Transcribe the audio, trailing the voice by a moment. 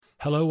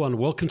Hello and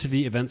welcome to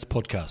the Events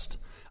Podcast.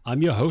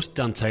 I'm your host,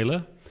 Dan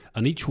Taylor,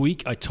 and each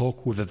week I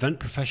talk with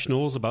event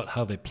professionals about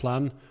how they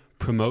plan,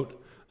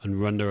 promote, and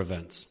run their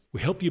events.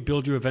 We help you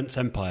build your events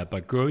empire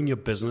by growing your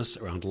business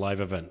around live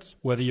events.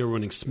 Whether you're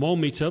running small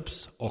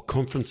meetups or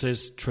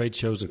conferences, trade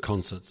shows, and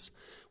concerts,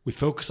 we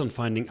focus on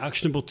finding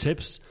actionable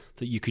tips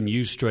that you can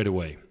use straight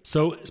away.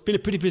 So it's been a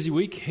pretty busy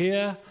week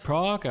here,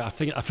 Prague. I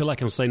feel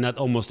like I'm saying that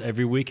almost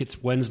every week.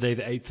 It's Wednesday,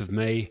 the 8th of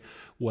May,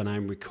 when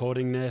I'm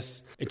recording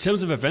this. In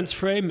terms of Events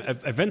Frame,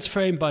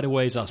 by the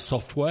way, is our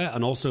software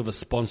and also the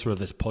sponsor of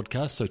this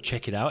podcast. So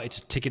check it out. It's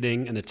a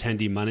ticketing and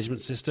attendee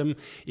management system.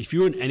 If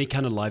you're in any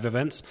kind of live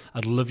events,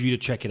 I'd love you to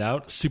check it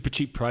out. Super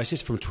cheap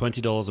prices from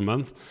 $20 a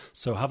month.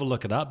 So have a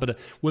look at that. But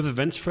with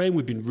Events Frame,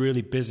 we've been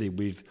really busy.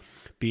 We've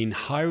been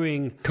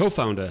hiring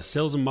co-founder,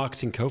 sales and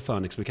marketing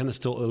co-founder, because we're kind of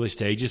still early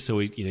stages. So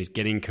he's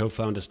getting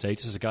co-founder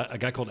status. A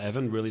guy called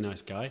Evan, really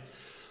nice guy.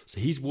 So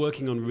he's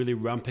working on really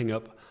ramping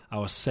up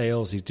our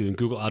sales. He's doing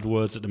Google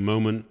AdWords at the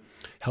moment,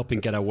 helping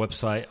get our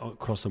website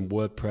across on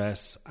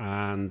WordPress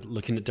and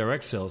looking at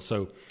direct sales.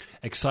 So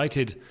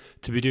excited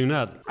to be doing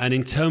that. And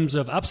in terms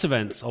of Apps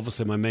Events,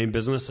 obviously my main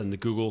business and the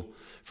Google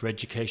for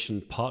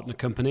Education partner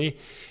company,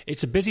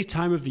 it's a busy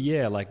time of the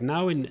year. Like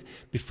now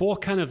before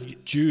kind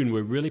of June,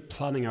 we're really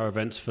planning our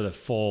events for the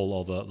fall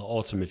or the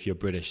autumn if you're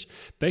British.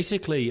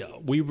 Basically,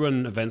 we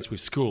run events with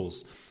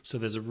schools. So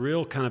there's a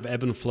real kind of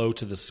ebb and flow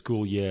to the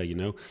school year, you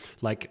know.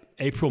 Like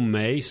April,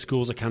 May,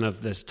 schools are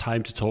there's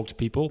time to talk to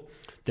people.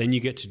 Then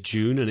you get to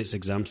June and it's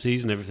exam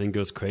season, everything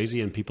goes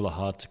crazy and people are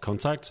hard to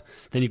contact.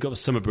 Then you've got the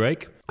summer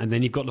break and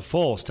then you've got the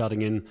fall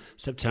starting in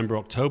September,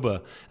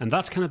 October. And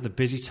that's kind of the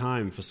busy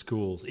time for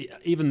schools,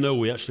 even though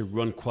we actually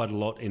run quite a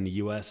lot in the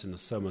US in the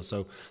summer.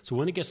 So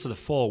when it gets to the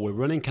fall, we're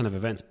running kind of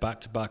events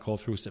back to back all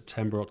through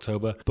September,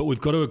 October. But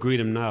we've got to agree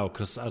them now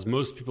because as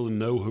most people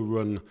know who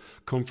run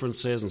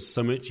conferences and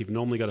summits, you've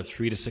normally got a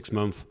 3 to 6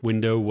 month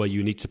window where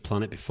you need to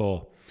plan it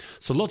before.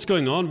 So lots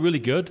going on, really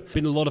good.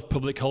 Been a lot of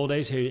public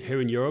holidays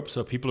here in Europe,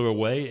 so people are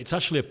away. It's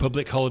actually a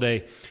public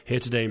holiday here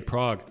today in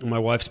Prague. My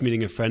wife's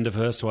meeting a friend of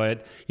hers, so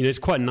it's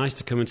quite nice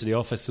to come into the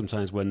office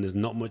sometimes when there's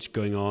not much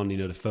going on. You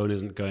know, the phone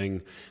isn't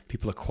going,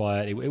 people are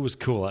quiet. It was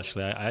cool,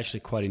 actually. I actually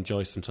quite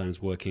enjoy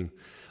sometimes working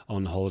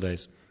on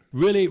holidays.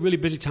 Really, really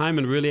busy time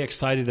and really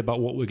excited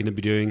about what we're going to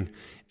be doing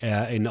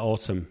in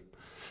autumn.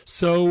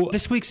 So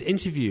this week's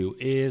interview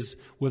is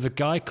with a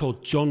guy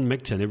called John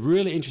Mikton, a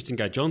really interesting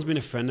guy. John's been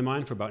a friend of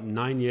mine for about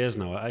 9 years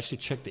now. I actually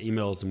checked the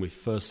emails when we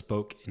first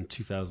spoke in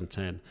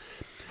 2010.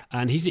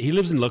 And he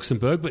lives in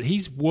Luxembourg, but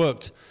he's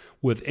worked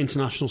with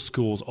international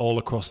schools all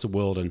across the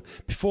world. And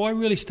before I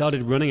really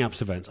started running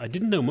Apps Events, I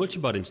didn't know much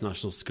about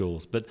international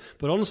schools. But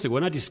honestly,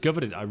 when I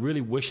discovered it, I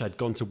really wish I'd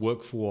gone to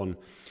work for one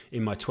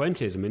in my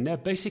 20s. I mean, they're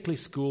basically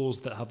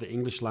schools that have the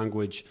English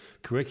language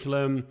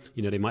curriculum.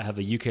 You know, they might have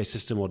the UK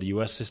system or the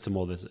US system,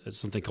 or there's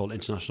something called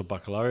International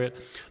Baccalaureate.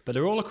 But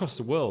they're all across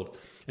the world.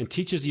 And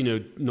teachers,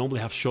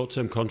 normally have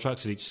short-term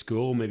contracts at each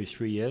school, maybe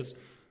 3 years.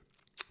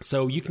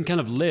 So you can kind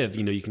of live,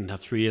 you can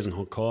have 3 years in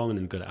Hong Kong and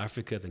then go to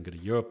Africa, then go to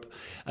Europe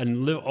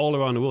and live all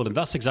around the world. And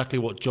that's exactly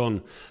what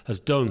John has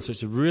done. So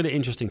it's a really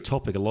interesting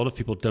topic. A lot of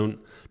people don't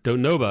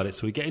know about it.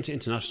 So we get into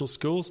international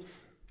schools.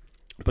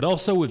 But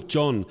also with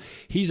John,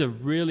 he's a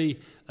really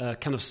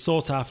kind of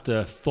sought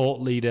after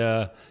thought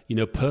leader,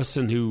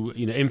 person who,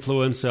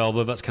 influencer,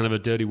 although that's kind of a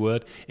dirty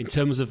word, in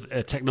terms of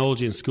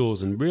technology in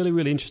schools, and really,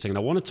 really interesting. And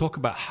I want to talk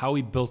about how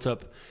he built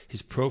up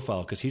his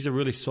profile because he's a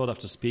really sought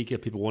after speaker.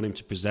 People want him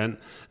to present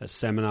at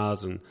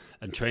seminars and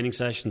training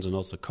sessions and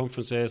also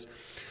conferences.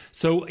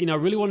 So, I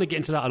really want to get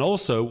into that. And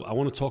also I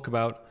want to talk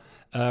about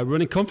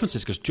running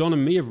conferences because John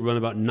and me have run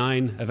about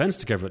 9 events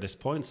together at this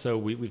point. So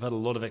we've had a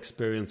lot of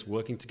experience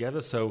working together.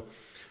 So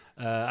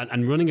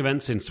and running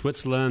events in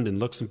Switzerland, in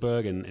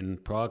Luxembourg, and in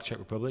Prague, Czech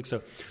Republic. So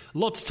a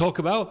lot to talk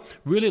about.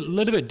 Really a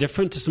little bit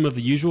different to some of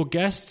the usual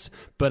guests,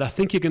 but I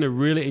think you're going to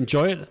really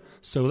enjoy it.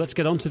 So let's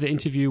get on to the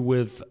interview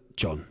with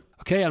John.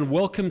 Okay, and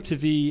welcome to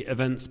the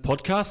Events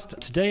Podcast.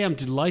 Today I'm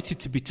delighted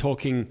to be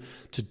talking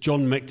to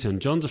John Mikton.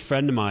 John's a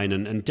friend of mine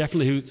and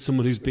definitely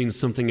someone who's been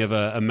something of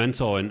a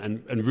mentor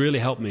and really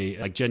helped me,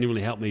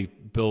 genuinely helped me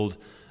build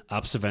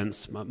Apps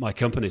Events, my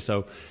company.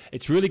 So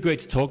it's really great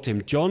to talk to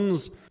him.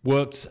 John's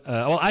worked,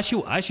 I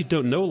actually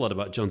don't know a lot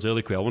about John's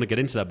early career. I want to get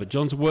into that, but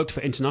John's worked for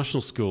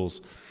international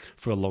schools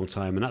for a long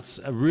time. And that's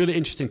a really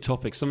interesting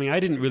topic, something I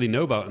didn't really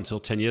know about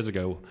until 10 years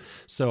ago.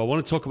 So I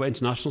want to talk about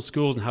international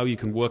schools and how you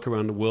can work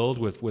around the world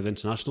with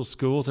international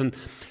schools. And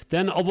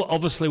then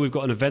obviously we've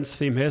got an events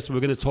theme here. So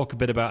we're going to talk a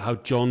bit about how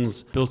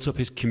John's built up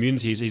his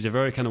communities. He's a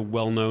very kind of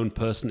well-known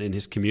person in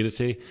his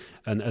community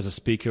and as a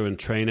speaker and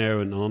trainer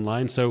and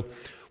online. So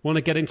want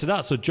to get into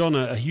that. So John,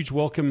 a huge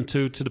welcome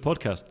to the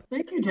podcast.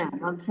 Thank you, Dan.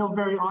 I feel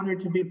very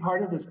honored to be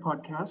part of this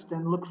podcast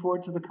and look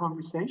forward to the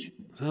conversation.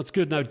 That's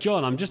good. Now,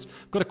 John,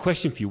 got a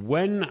question for you.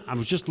 I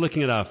was just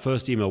looking at our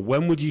first email,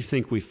 when would you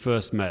think we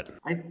first met?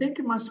 I think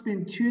it must have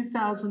been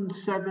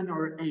 2007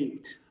 or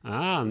 8.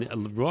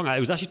 Wrong. It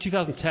was actually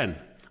 2010.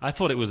 I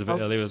thought it was a bit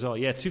earlier as well.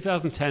 Yeah,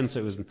 2010. So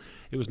it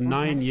was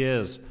 9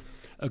 years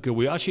Okay,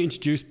 we were actually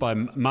introduced by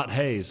Matt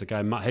Hayes, a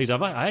guy, Matt Hayes.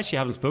 I actually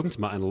haven't spoken to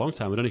Matt in a long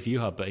time. I don't know if you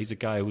have, but he's a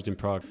guy who was in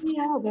Prague.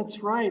 Yeah,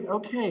 that's right.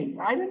 Okay.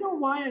 I don't know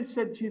why I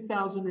said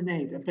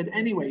 2008, but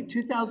anyway,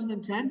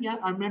 2010. Yeah,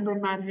 I remember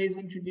Matt Hayes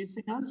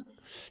introducing us,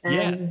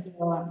 and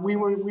we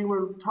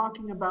were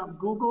talking about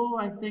Google.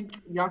 I think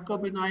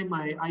Jakob and I,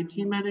 my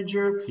IT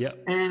manager,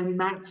 and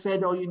Matt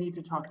said, "Oh, you need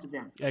to talk to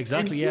Dan."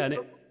 Exactly. And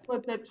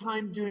at that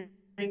time doing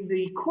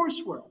the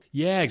coursework.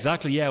 Yeah,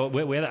 exactly. Yeah,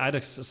 I had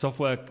a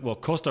software,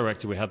 course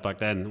director we had back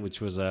then, which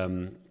was,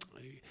 and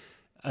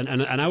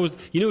I was,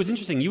 it was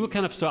interesting. You were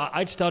kind of, so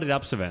I'd started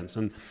Apps Events,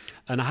 and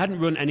I hadn't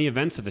run any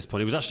events at this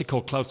point. It was actually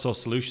called Cloud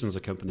Source Solutions, a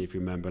company, if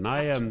you remember. And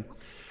I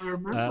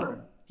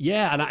remember.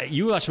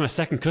 You were actually my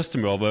second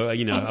customer, although,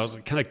 I was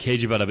kind of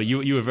cagey about it, but you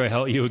were you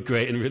were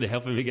great and really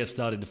helping me get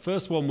started. The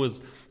first one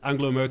was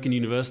Anglo-American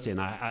University,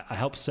 and I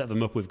helped set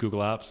them up with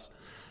Google Apps.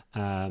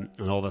 And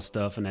all that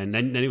stuff, and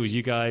then it was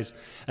you guys,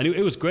 and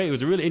it was great. It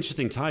was a really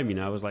interesting time,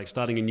 I was like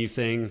starting a new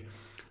thing.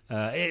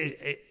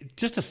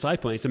 Just a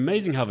side point, it's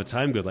amazing how the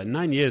time goes. Like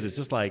 9 years, it's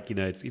just like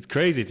it's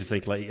crazy to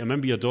think. Like I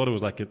remember your daughter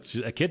was like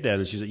a kid then,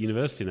 and she's at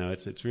university now.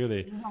 It's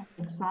really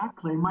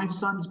exactly. My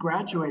son's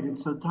graduated,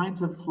 so times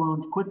have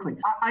flown quickly.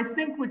 I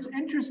think what's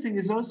interesting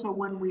is also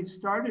when we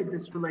started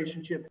this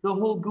relationship, the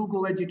whole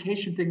Google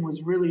education thing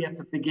was really at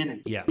the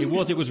beginning. Yeah, it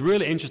was. It was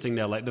really interesting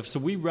there.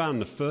 So we ran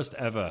the first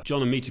ever,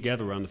 John and me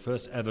together ran the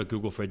first ever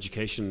Google for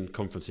Education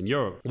conference in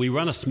Europe. We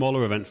ran a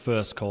smaller event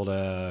first called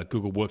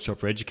Google Workshop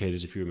for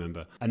Educators, if you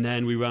remember. And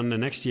then we ran the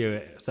next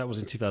year, that was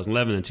in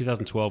 2011. In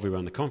 2012, we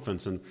ran the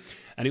conference, and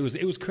it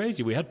was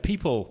crazy. We had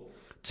people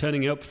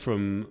turning up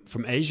from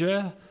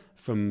Asia,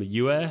 from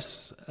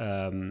US,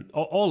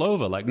 all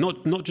over, like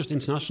not just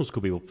international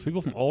school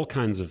people from all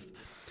kinds of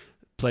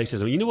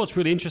places. And what's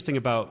really interesting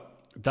about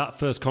that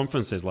first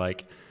conference is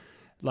like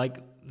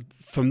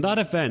from that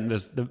event,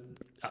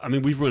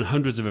 we've run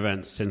hundreds of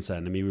events since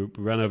then. We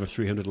ran over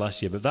 300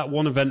 last year, but that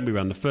one event we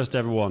ran, the first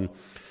ever one,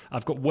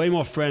 I've got way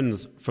more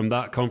friends from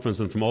that conference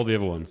than from all the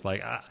other ones.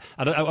 Like,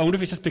 I wonder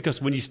if it's just because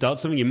when you start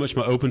something, you're much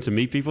more open to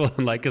meet people.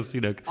 And like, guys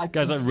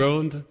like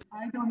Roland.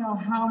 I don't know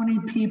how many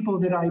people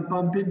that I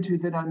bump into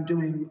that I'm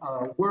doing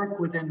work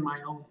within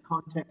my own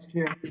context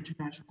here at the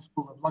International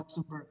School of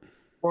Luxembourg,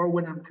 or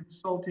when I'm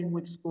consulting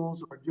with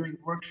schools or doing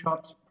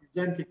workshops,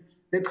 presenting,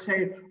 that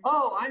say,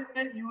 "Oh, I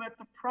met you at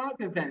the Prague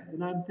event."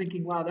 And I'm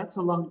thinking, wow, that's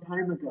a long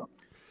time ago.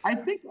 I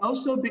think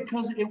also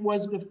because it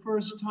was the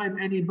first time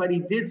anybody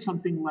did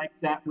something like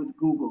that with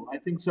Google. I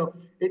think so.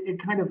 It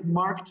kind of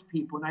marked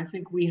people, and I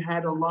think we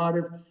had a lot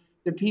of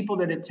the people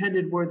that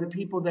attended were the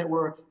people that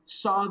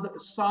saw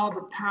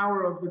the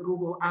power of the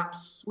Google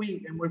Apps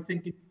suite and were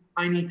thinking,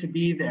 I need to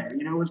be there.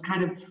 It was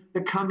kind of the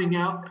coming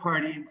out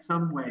party in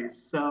some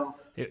ways. So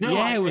it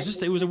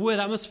was a weird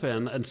atmosphere,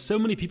 and so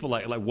many people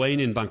like Wayne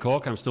in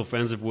Bangkok, I'm still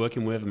friends with,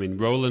 working with.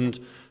 Roland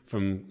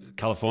from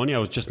California,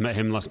 I just met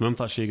him last month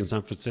actually in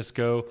San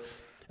Francisco.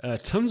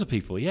 Tons of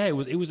people. Yeah, it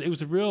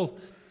was a real.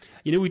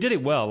 We did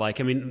it well.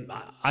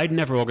 I'd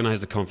never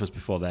organized a conference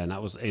before then.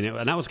 That was,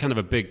 and that was kind of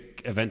a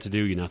big event to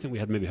do. I think we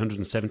had maybe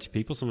 170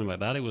 people, something like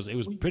that. It was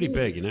pretty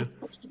big. It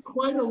was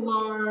quite a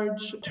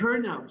large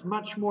turnout,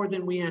 much more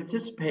than we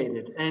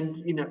anticipated. And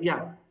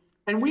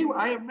and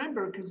I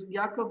remember because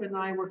Jakob and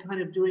I were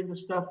kind of doing the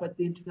stuff at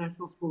the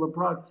International School of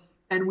Prague,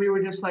 and we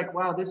were just like,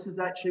 wow, this is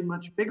actually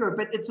much bigger.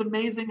 But it's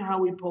amazing how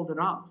we pulled it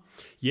off.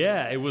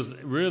 Yeah, it was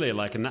really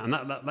and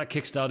that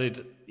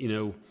kickstarted,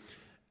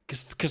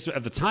 because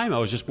at the time I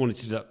was just wanting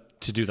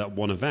to do that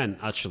one event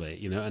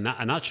actually, and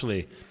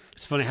actually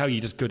it's funny how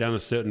you just go down a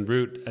certain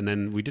route, and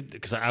then we did,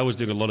 because I was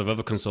doing a lot of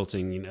other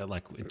consulting,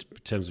 like in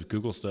terms of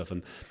Google stuff,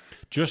 and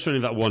just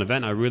running that one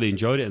event, I really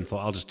enjoyed it and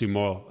thought I'll just do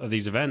more of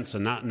these events,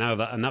 and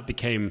that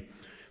became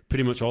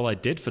pretty much all I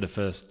did for the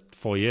first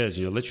 4 years.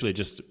 Literally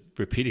just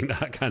repeating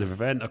that kind of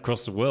event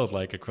across the world,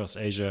 like across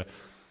Asia,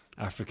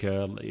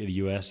 Africa, the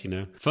US,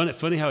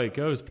 Funny how it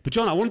goes. But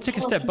John, I want to take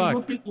a step back.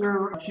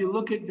 If you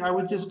look at, I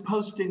was just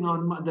posting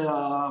on the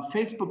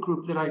Facebook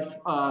group that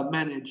I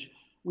manage.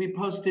 We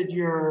posted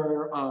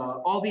your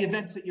all the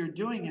events that you're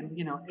doing, and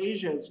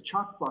Asia is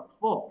chock-block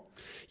full.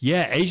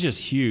 Yeah, Asia's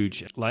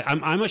huge. Like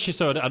I'm actually,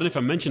 so I don't know if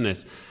I mentioned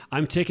this.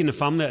 I'm taking the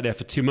family out there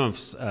for 2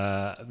 months.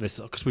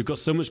 Because we've got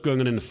so much going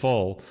on in the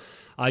fall.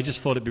 I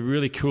just thought it'd be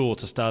really cool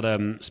to start,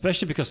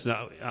 especially because,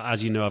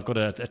 as you know, I've got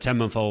a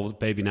 10-month-old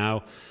baby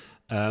now.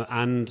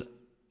 And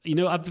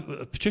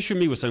Patricia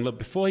and me were saying, look,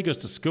 before he goes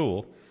to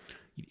school,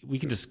 we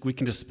can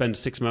just spend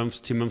 6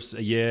 months, 2 months,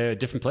 a year,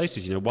 different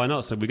places. Why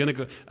not? So we're going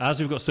to go, as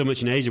we've got so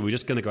much in Asia, we're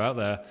just going to go out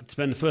there,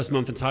 spend the first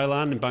month in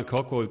Thailand, in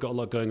Bangkok, where we've got a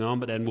lot going on,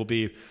 but then we'll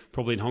be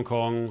probably in Hong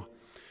Kong,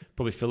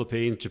 probably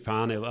Philippines,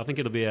 Japan. I think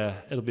it'll be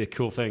a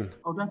cool thing.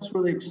 Oh, that's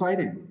really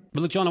exciting.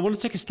 But look, John, I want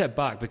to take a step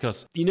back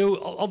because,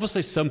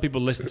 obviously some people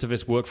listen to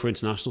this work for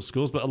international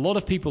schools, but a lot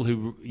of people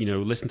who,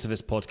 listen to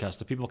this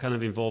podcast are people kind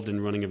of involved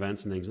in running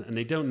events and things, and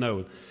they don't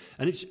know.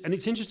 And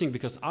it's interesting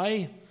because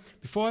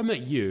before I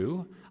met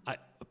you,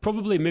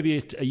 probably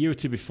maybe a year or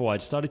two before,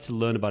 I'd started to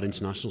learn about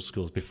international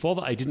schools. Before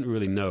that, I didn't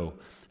really know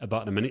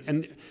about them.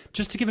 And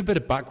just to give a bit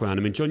of background,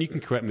 I mean, John, you can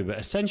correct me, but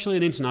essentially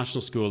an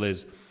international school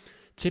is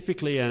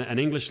typically an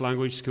English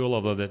language school,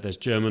 although there's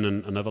German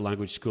and other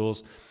language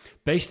schools,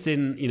 based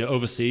in,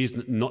 overseas,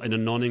 not in a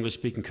non-English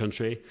speaking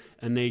country,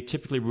 and they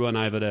typically run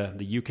either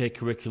the UK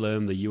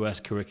curriculum, the US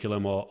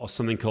curriculum, or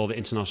something called the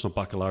International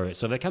Baccalaureate.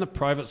 So they're kind of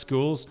private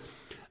schools,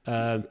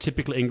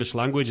 typically English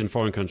language in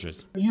foreign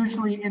countries.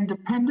 Usually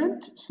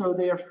independent, so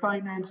they are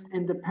financed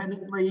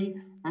independently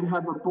and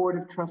have a board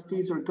of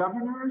trustees or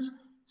governors.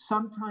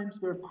 Sometimes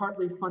they're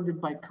partly funded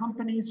by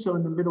companies. So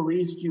in the Middle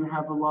East, you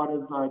have a lot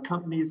of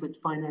companies that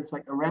finance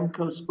like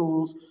Aramco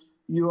schools.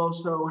 You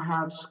also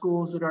have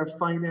schools that are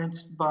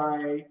financed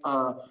by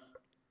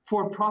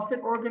for-profit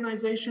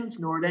organizations,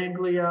 Nord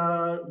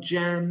Anglia,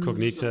 GEMS.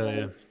 Cognita,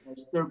 yeah.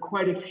 There are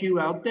quite a few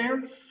out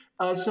there.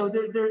 So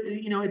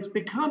it's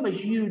become a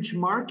huge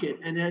market,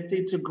 and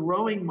it's a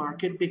growing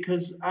market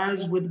because,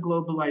 as with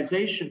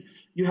globalization,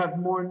 you have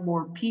more and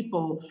more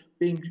people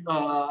being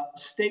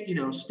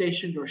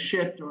stationed or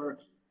shipped or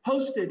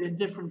posted in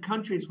different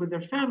countries with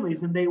their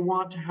families, and they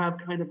want to have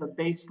kind of a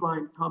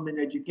baseline common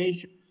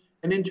education.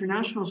 And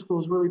international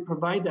schools really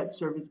provide that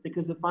service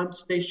because if I'm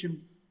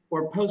stationed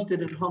or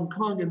posted in Hong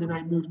Kong and then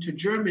I move to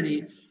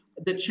Germany,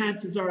 the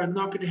chances are I'm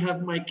not going to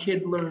have my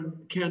kid learn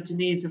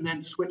Cantonese and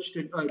then switch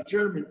to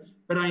German.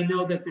 But I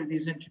know that there are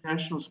these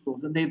international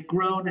schools, and they've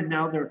grown, and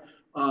now there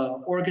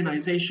are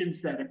organizations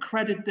that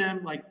accredit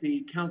them, like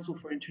the Council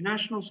for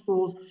International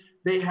Schools.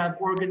 They have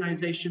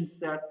organizations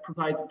that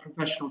provide the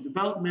professional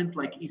development,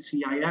 like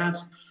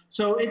ECIS.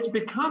 So it's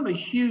become a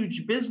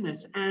huge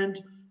business,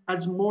 and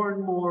as more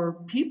and more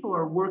people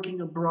are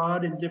working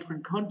abroad in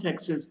different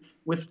contexts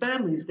with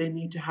families, they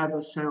need to have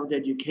a sound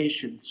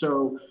education.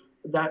 So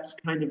that's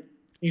kind of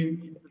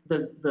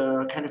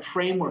the kind of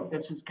framework.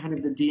 This is kind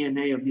of the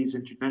DNA of these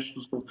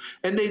international schools.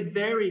 And they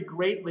vary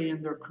greatly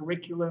in their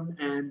curriculum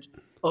and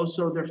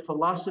also their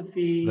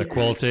philosophy. The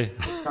quality.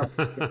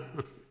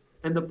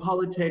 And the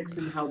politics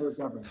and how they're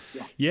governed.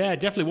 Yeah,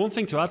 definitely. One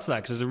thing to add to that,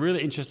 because there's a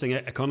really interesting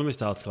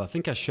Economist article. I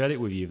think I shared it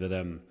with you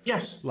that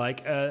yes.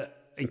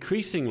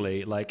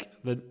 Increasingly,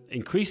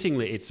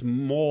 it's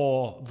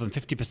more than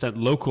 50%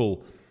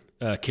 local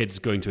kids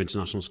going to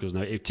international schools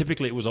now.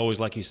 Typically, it was always,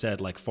 like you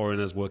said, like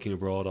foreigners working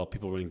abroad or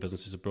people running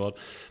businesses abroad.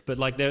 But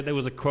like there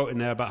was a quote in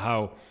there about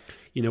how,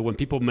 when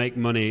people make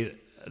money,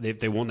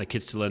 they want their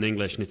kids to learn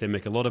English, and if they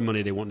make a lot of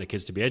money, they want their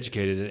kids to be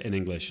educated in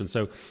English. And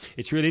so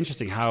it's really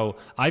interesting how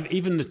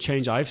even the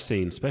change I've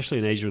seen, especially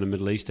in Asia and the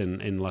Middle East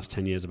in the last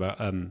 10 years, about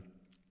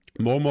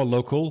more and more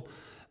local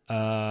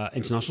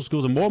international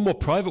schools and more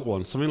private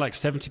ones. Something like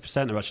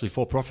 70% are actually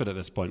for-profit at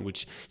this point,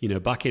 which,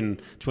 back in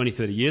 20,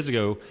 30 years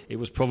ago, it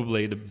was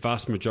probably the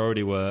vast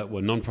majority were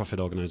non-profit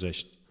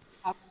organizations.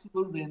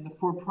 Absolutely. And the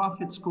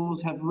for-profit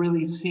schools have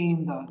really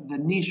seen the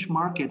niche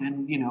market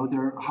and,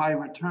 their high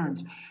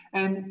returns.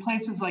 And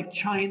places like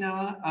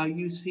China,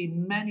 you see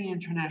many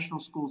international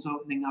schools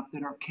opening up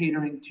that are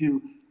catering to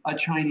a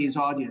Chinese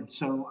audience.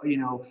 So,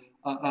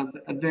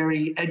 a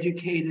very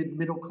educated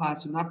middle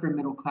class and upper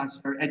middle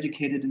class are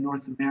educated in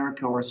North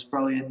America or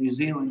Australia and New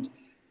Zealand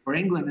or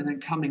England, and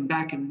then coming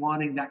back and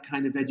wanting that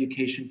kind of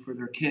education for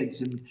their kids.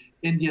 And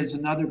India is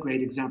another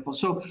great example.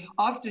 So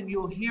often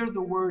you'll hear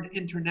the word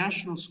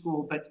international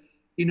school, but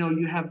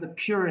you have the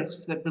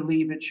purists that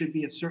believe it should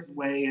be a certain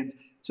way. And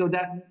so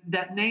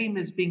that name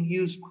is being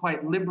used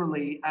quite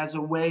liberally as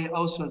a way,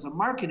 also as a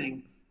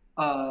marketing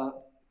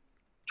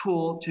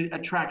tool to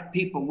attract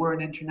people. We're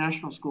an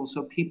international school,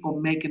 so people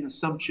make an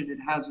assumption it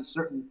has a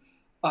certain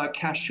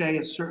cachet,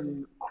 a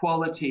certain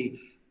quality,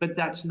 but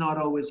that's not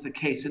always the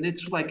case. And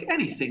it's like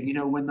anything,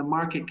 when the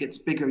market gets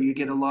bigger, you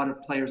get a lot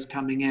of players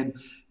coming in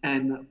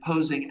and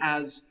posing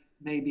as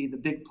maybe the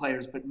big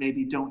players, but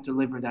maybe don't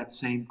deliver that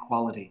same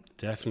quality.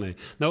 Definitely.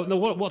 No.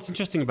 What's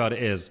interesting about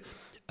it is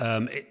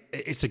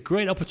it's a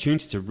great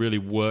opportunity to really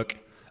work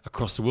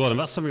across the world, and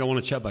that's something I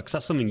want to chat about, because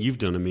that's something you've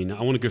done. I mean,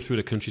 I want to go through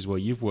the countries where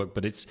you've worked,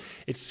 but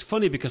it's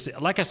funny because,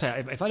 like I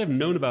say, if I'd have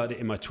known about it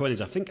in my 20s,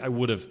 I think I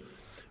would have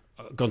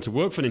gone to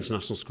work for an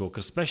international school,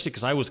 especially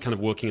because I was kind of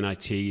working in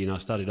IT. I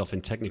started off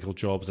in technical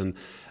jobs, and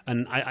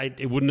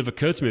it wouldn't have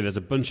occurred to me there's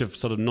a bunch of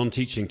sort of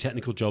non-teaching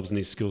technical jobs in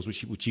these schools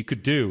which you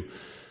could do.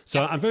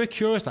 So I'm very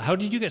curious, how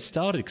did you get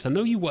started? Because I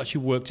know you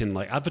actually worked in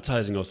like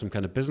advertising or some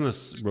kind of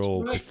business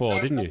role before,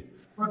 didn't you?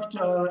 Worked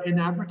in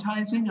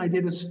advertising. I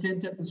did a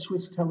stint at the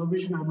Swiss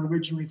television. I'm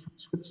originally from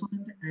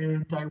Switzerland,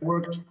 and I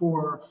worked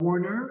for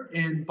Warner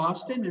in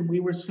Boston, and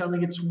we were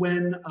selling. It's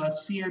when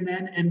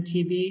CNN,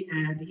 MTV,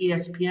 and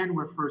ESPN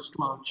were first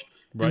launched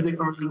in the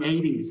early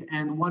 80s.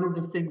 And one of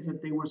the things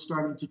that they were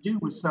starting to do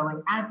was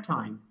selling ad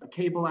time, a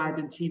cable ad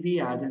and TV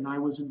ad, and I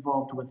was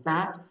involved with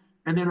that.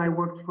 And then I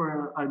worked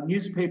for a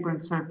newspaper in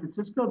San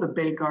Francisco, the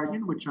Bay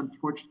Guardian, which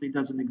unfortunately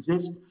doesn't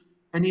exist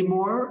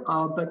anymore,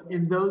 but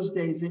in those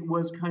days it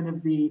was kind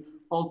of the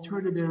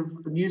alternative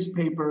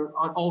newspaper,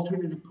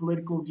 alternative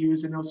political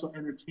views, and also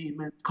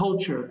entertainment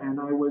culture, and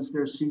I was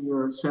their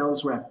senior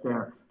sales rep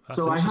there.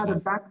 So I had a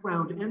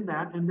background in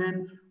that. And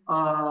then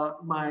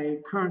my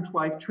current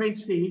wife,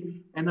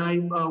 Tracy, and I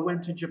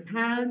went to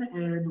Japan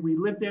and we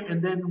lived there.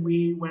 And then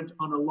we went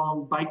on a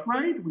long bike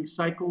ride. We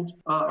cycled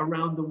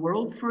around the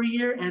world for a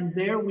year. And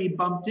there we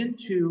bumped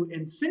into,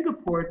 in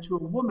Singapore, to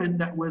a woman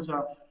that was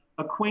a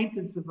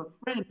acquaintance of a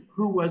friend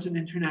who was an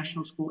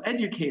international school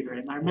educator.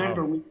 And I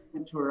remember we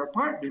went to her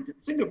apartment in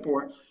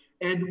Singapore,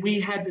 and we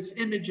had this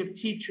image of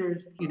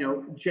teachers,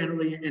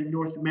 generally in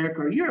North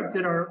America or Europe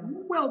that are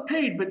well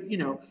paid, but,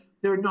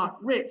 they're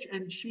not rich.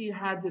 And she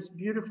had this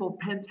beautiful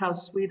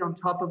penthouse suite on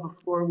top of a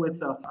floor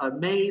with a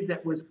maid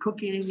that was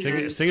cooking.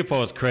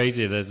 Singapore is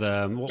crazy. There's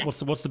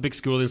what's the big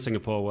school in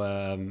Singapore?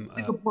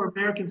 Singapore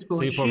American School.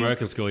 Singapore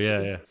American School,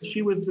 yeah.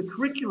 She was the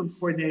curriculum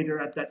coordinator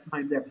at that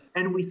time there.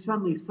 And we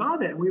suddenly saw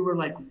that and we were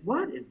like,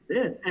 what is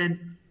this? And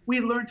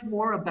we learned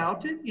more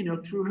about it,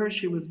 through her.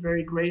 She was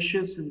very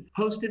gracious and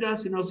hosted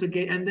us and also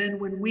and then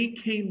when we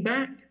came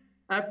back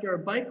after our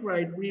bike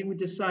ride, we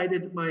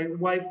decided, my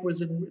wife was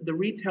in the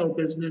retail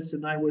business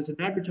and I was in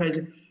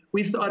advertising.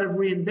 We thought of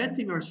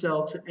reinventing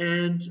ourselves.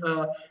 And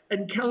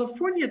in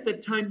California at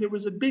that time, there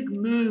was a big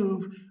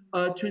move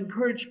to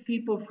encourage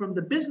people from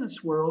the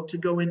business world to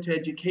go into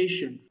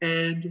education.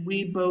 And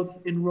we both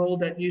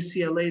enrolled at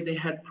UCLA. They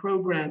had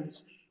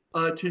programs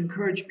to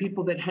encourage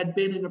people that had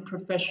been in a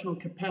professional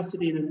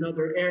capacity in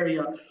another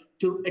area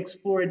to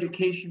explore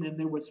education. And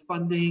there was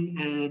funding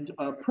and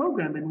a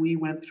program. And we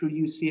went through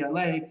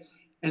UCLA.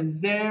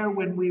 And there,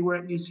 when we were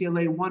at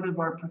UCLA, one of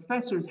our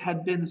professors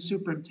had been a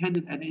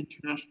superintendent at an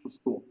international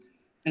school.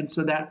 And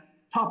so that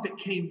topic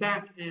came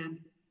back, and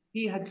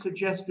he had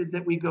suggested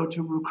that we go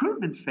to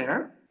recruitment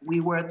fair.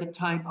 We were at the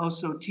time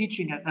also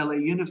teaching at LA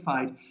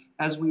Unified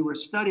as we were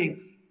studying.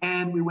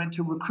 And we went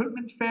to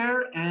recruitment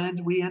fair,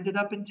 and we ended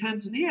up in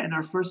Tanzania in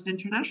our first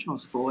international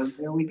school, and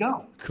there we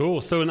go.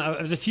 Cool. So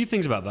there's a few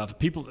things about that for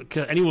people.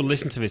 Anyone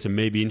listening to this and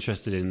may be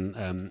interested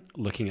in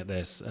looking at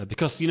this,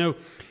 because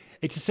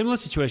it's a similar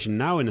situation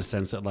now in a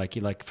sense that,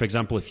 like for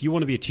example, if you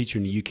want to be a teacher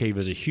in the UK,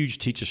 there's a huge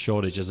teacher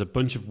shortage. There's a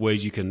bunch of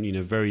ways you can,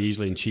 very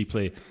easily and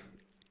cheaply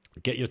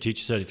get your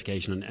teacher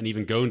certification and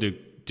even go and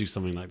do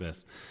something like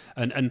this.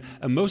 And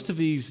most of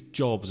these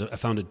jobs are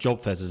found at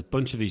job fairs. There's a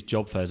bunch of these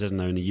job fairs, isn't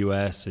there, in the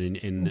US and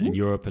in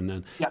Europe,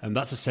 and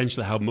that's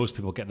essentially how most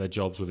people get their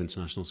jobs with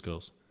international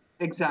schools.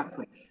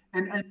 Exactly.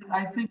 And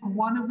I think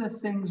one of the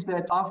things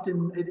that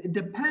often, it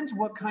depends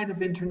what kind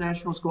of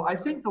international school. I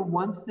think the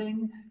one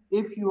thing,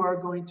 if you are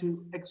going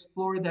to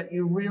explore that,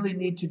 you really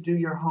need to do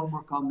your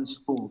homework on the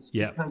schools.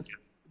 Yeah. Because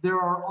there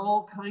are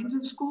all kinds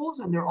of schools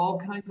and there are all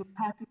kinds of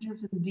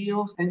packages and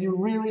deals. And you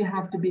really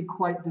have to be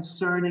quite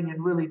discerning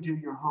and really do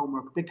your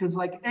homework. Because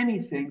like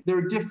anything, there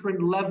are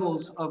different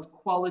levels of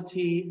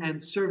quality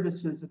and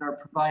services that are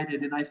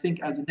provided. And I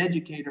think as an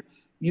educator,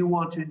 you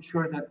want to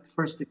ensure that the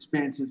first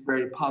experience is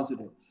very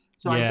positive.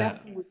 So I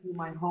definitely would do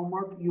my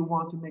homework. You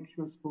want to make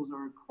sure schools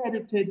are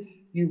accredited.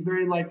 You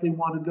very likely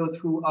want to go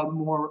through a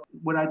more,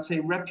 what I'd say,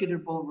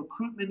 reputable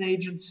recruitment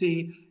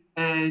agency,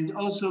 and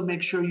also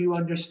make sure you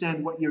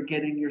understand what you're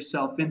getting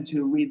yourself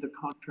into, read the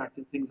contract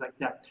and things like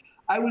that.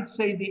 I would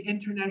say the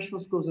international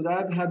schools that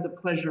I've had the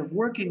pleasure of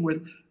working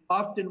with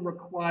often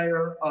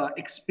require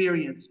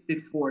experience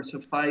before, so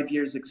 5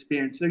 years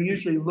experience. They're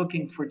usually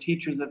looking for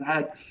teachers that have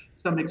had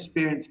some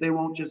experience. They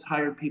won't just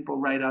hire people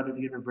right out of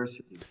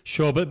university.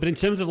 Sure, but in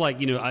terms of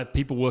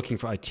people working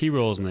for IT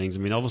roles and things,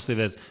 I mean, obviously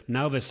there's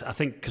now this, I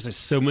think, because there's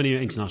so many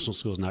international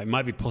schools now, it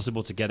might be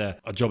possible to get a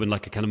job in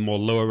like a kind of more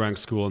lower rank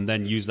school and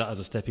then use that as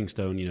a stepping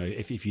stone,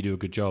 if you do a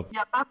good job.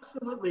 Yeah,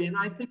 absolutely. And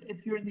I think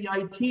if you're in the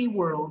IT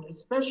world,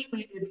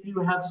 especially if you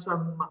have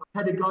some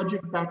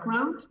pedagogic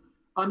background,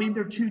 I mean,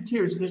 there are two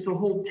tiers. There's a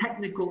whole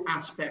technical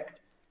aspect.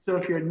 So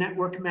if you're a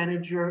network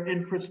manager,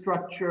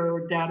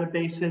 infrastructure,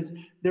 databases,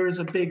 there is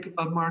a big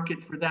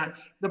market for that.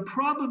 The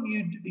problem,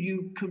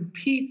 you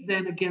compete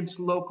then against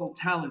local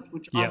talent,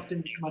 which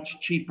often is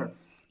much cheaper.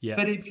 Yeah.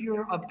 But if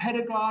you're a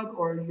pedagogue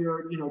or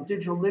you're,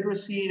 digital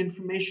literacy,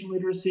 information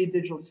literacy,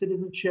 digital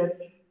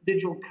citizenship,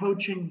 digital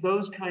coaching,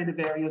 those kind of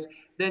areas,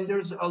 then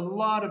there's a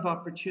lot of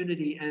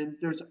opportunity and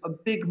there's a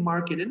big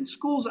market. And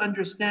schools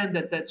understand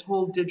that that's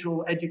whole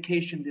digital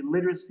education, the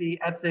literacy,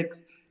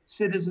 ethics,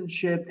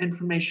 citizenship,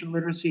 information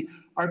literacy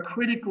are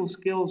critical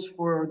skills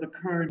for the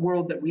current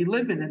world that we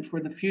live in and for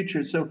the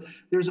future. So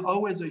there's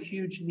always a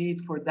huge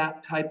need for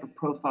that type of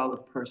profile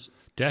of person.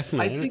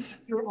 Definitely. I think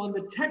if you're on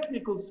the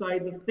technical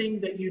side, the thing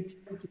that you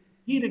tend to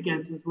compete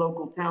against is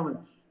local talent.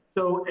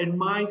 So in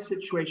my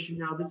situation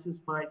now, this is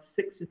my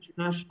 6th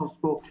international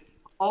school.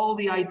 All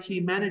the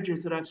IT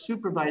managers that I've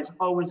supervised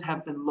always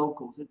have been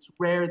locals. It's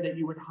rare that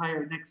you would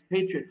hire an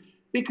expatriate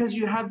because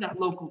you have that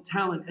local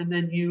talent and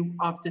then you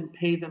often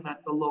pay them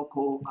at the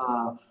local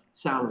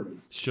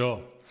salaries.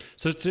 Sure.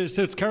 So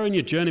to carry on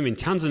your journey, I mean,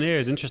 Tanzania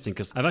is interesting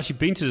because I've actually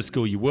been to the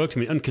school you worked.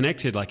 I mean,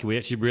 unconnected, like we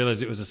actually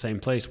realized it was the same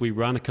place. We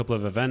ran a couple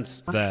of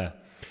events there.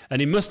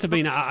 And it must have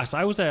been,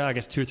 I was there, I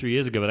guess, 2 or 3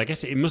 years ago, but I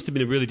guess it must have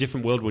been a really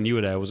different world when you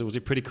were there. Was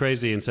it pretty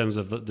crazy in terms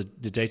of the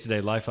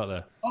day-to-day life out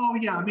there? Oh, Oh,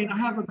 yeah. I mean, I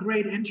have a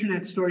great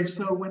internet story.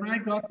 So when I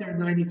got there in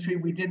 93,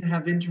 we didn't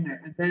have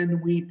internet. And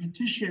then we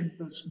petitioned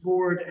the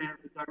board and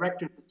the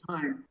director at the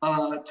time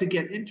to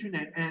get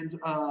internet. And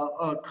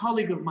a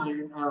colleague of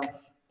mine,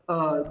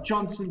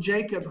 Johnson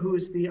Jacob, who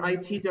is the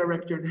IT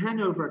director in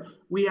Hanover,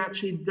 we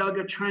actually dug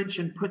a trench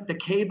and put the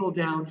cable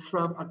down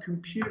from a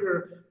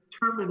computer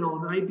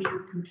terminal, an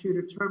IBM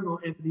computer terminal,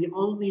 in the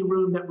only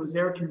room that was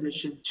air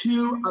conditioned,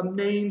 to a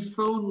main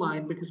phone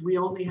line, because we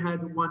only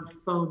had one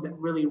phone that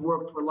really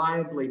worked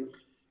reliably.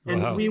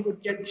 And Wow. we would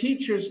get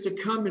teachers to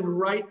come and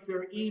write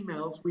their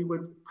emails. We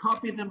would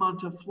copy them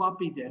onto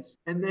floppy disks,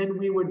 and then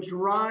we would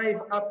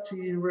drive up to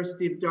the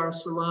University of Dar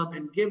es Salaam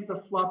and give the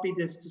floppy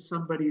disk to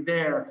somebody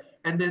there,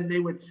 and then they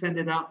would send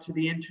it out to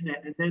the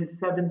internet. And then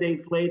 7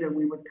 days later,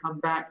 we would come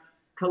back,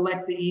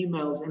 collect the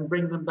emails, and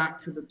bring them back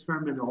to the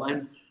terminal.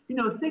 And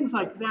things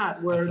like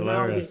that, where That's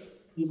hilarious.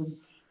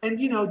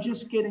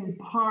 just getting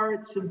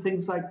parts and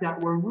things like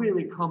that were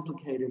really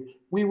complicated.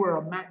 We were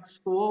a Mac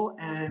school,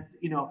 and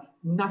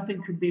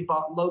nothing could be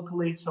bought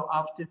locally, so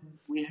often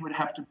we would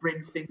have to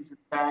bring things in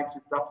bags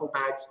and duffel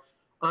bags.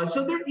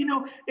 So there,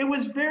 it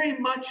was very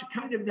much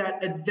kind of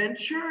that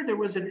adventure. There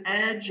was an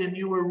edge, and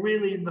you were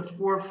really in the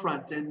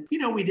forefront. And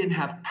we didn't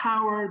have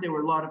power. There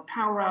were a lot of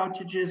power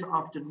outages,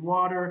 often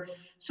water.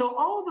 So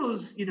all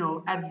those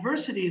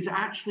adversities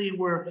actually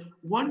were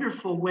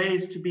wonderful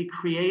ways to be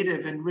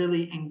creative and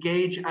really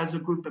engage as a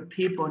group of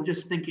people and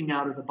just thinking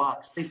out of the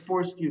box. They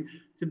forced you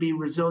to be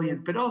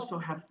resilient, but also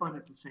have fun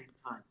at the same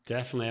time.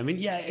 Definitely. I mean,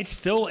 yeah, it's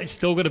still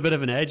got a bit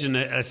of an edge, and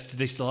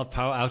they still have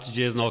power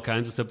outages and all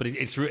kinds of stuff. But it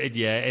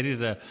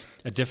is a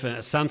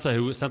different.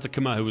 Santa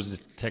Kumar, who was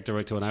the tech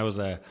director when I was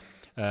there,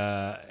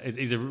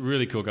 he's a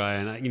really cool guy,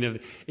 and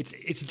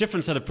it's a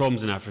different set of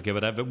problems in Africa.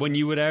 But when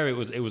you were there, it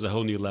was a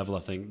whole new level. I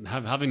think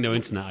having no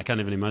internet, I can't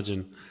even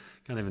imagine.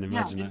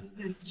 That.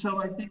 And so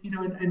I think,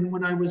 and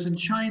when I was in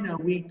China,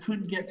 we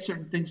couldn't get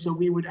certain things, so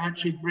we would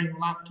actually bring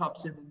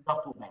laptops in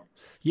duffel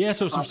bags. Yeah.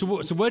 So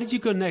where did you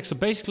go next? So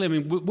basically, I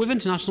mean, with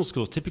international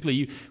schools,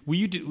 typically,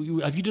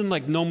 have you done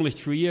like normally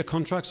 3-year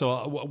contracts,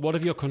 or what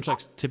have your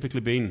contracts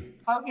typically been?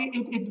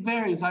 It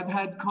varies. I've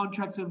had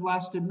contracts that have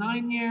lasted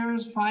 9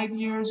 years, 5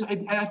 years.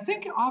 I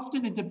think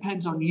often it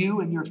depends on you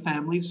and your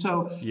family.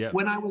 So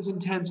when I was in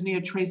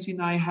Tanzania, Tracy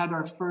and I had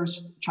our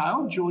first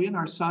child, Julian,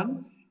 our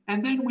son.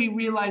 And then we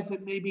realized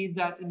that maybe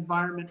that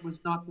environment was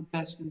not the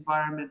best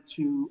environment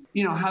to,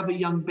 have a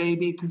young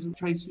baby, because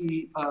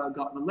Tracy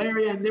got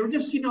malaria, and they were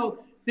just,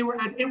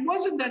 it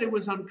wasn't that it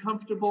was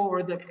uncomfortable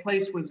or the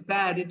place was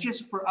bad. It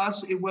just, for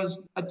us, it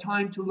was a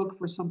time to look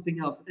for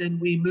something else.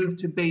 And we moved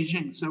to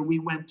Beijing. So we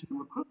went to a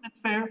recruitment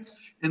fair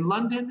in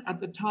London at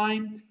the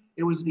time.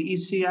 It was the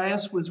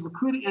ECIS was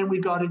recruiting, and we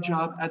got a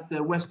job at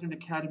the Western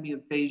Academy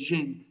of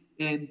Beijing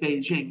in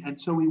Beijing. And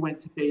so we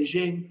went to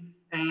Beijing,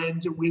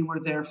 and we were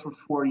there for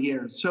 4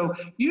 years. So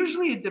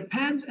usually it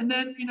depends. And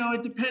then,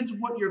 it depends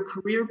what your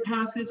career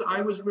path is.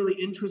 I was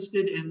really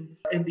interested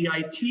in the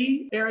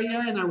IT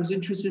area, and I was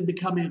interested in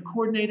becoming a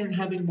coordinator and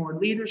having more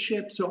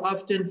leadership. So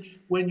often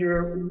when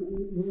you're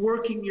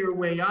working your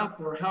way up,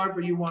 or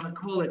however you want to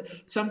call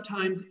it,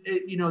 sometimes,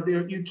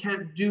 you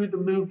can't do the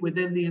move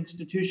within the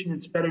institution.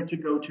 It's better to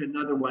go to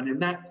another one.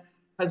 And that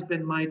has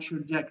been my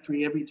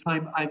trajectory every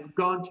time I've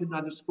gone to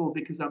another school,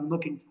 because I'm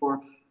looking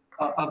for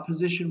a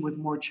position with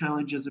more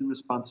challenges and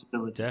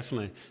responsibility.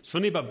 Definitely. It's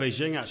funny about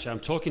Beijing, actually. I'm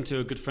talking to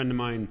a good friend of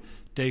mine,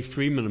 Dave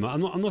Freeman.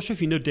 I'm not sure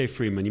if you know Dave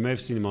Freeman. You may have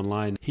seen him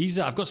online.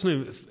 I've got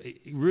something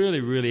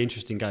really, really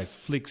interesting guy.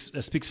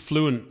 Speaks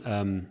fluent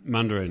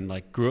Mandarin.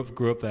 Like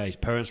grew up there. His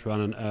parents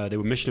they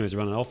were missionaries,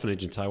 ran an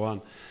orphanage in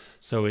Taiwan.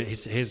 So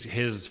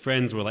his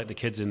friends were like the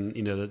kids in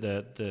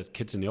the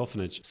kids in the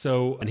orphanage.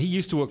 So, and he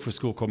used to work for a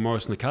school called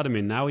Morrison Academy,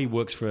 and now he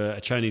works for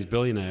a Chinese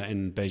billionaire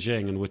in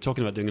Beijing. And we're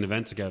talking about doing an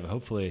event together,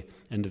 hopefully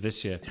end of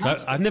this year. So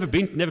I've never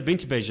been to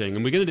Beijing,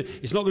 and we're going to do.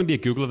 It's not going to be a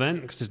Google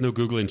event because there's no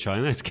Google in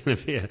China. It's going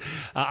to be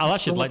I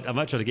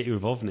might try to get you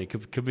involved in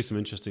it. Could be some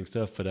interesting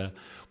stuff. But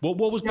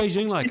what was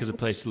Beijing like as a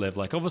place to live?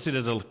 Like, obviously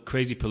there's a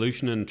crazy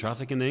pollution and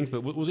traffic and things,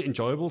 but was it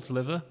enjoyable to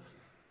live there?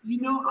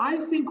 I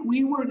think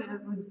we were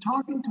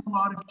talking to a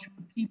lot of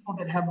people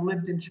that have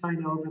lived in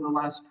China over the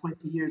last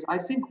 20 years. I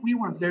think we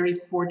were very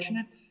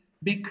fortunate,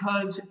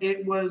 because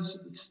it was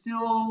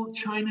still,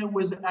 China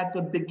was at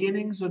the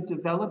beginnings of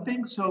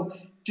developing. So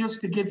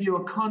just to give you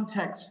a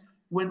context,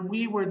 when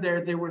we were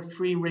there were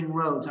 3 ring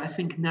roads. I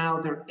think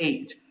now they're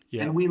 8.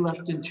 Yeah. And we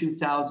left in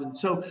 2000.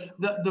 So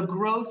the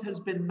growth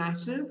has been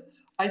massive.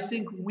 I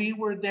think we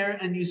were there,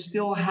 and you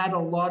still had a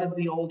lot of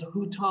the old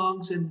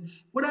hutongs, and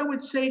what I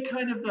would say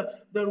kind of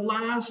the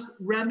last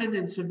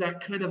remnants of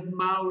that kind of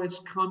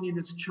Maoist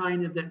communist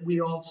China that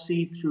we all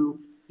see through,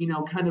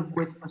 kind of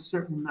with a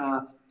certain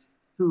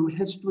through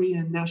history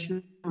and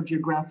National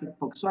Geographic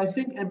books. So I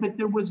think, but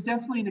there was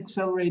definitely an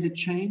accelerated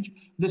change.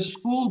 The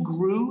school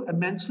grew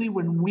immensely.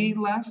 When we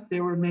left,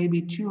 there were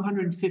maybe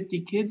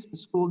 250 kids. The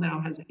school now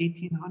has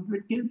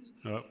 1,800 kids.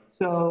 Oh.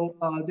 So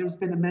there's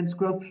been immense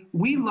growth.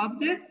 We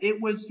loved it. It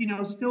was,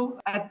 still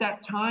at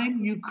that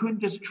time, you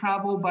couldn't just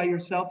travel by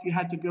yourself. You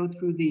had to go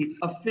through the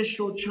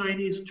official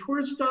Chinese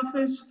tourist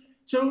office.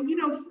 So,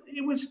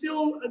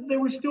 there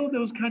were still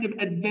those kind of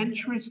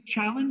adventurous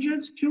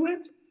challenges to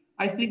it.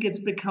 I think it's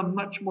become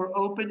much more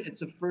open.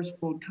 It's a first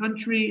world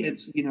country.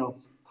 It's,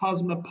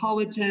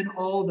 cosmopolitan,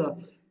 all the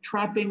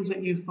trappings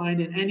that you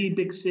find in any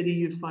big city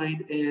you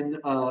find in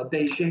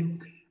Beijing.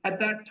 At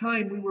that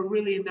time, we were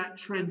really in that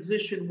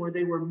transition where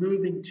they were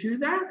moving to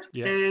that.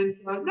 Yeah. And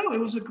it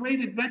was a great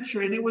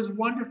adventure, and it was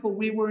wonderful.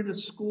 We were in a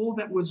school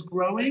that was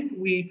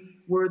growing.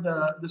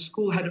 The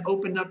school had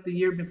opened up the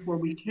year before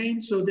we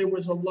came, so there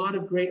was a lot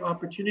of great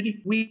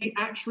opportunity. We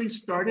actually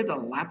started a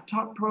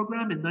laptop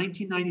program in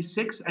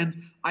 1996, and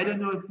I don't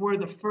know if we're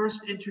the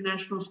first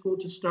international school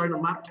to start a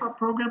laptop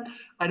program.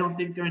 I don't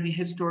think there are any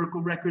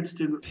historical records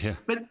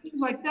but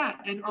things like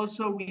that. And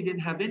also, we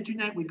didn't have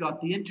internet. We got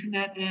the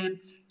internet in.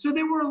 So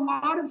there were a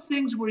lot of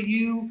things where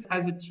you,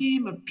 as a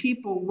team of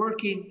people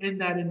working in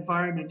that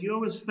environment, you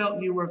always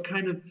felt you were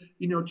kind of,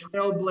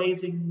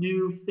 trailblazing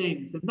new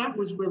things. And that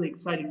was really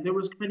exciting. There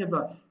was kind of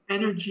a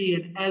energy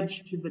and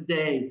edge to the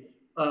day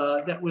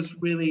that was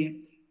really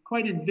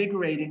quite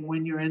invigorating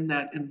when you're in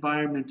that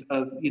environment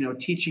of,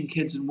 teaching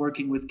kids and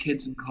working with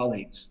kids and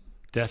colleagues.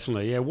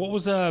 Definitely, yeah. What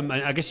was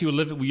I guess were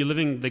you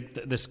living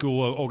the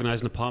school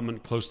organized an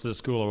apartment close to the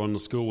school or on the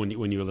school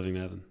when you were living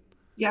there then?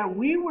 Yeah,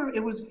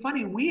 it was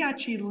funny. We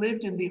actually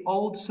lived in the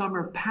old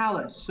summer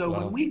palace. So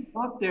when we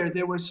got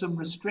there were some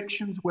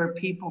restrictions where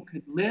people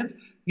could live.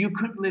 You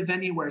couldn't live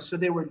anywhere. So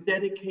there were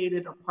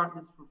dedicated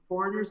apartments for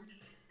foreigners.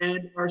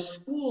 And our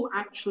school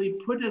actually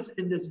put us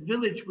in this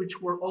village,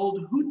 which were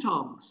old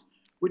hutongs,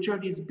 which are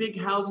these big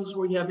houses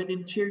where you have an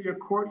interior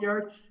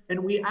courtyard.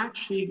 And we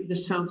actually,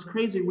 this sounds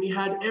crazy, we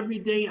had every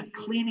day a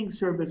cleaning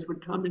service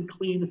would come and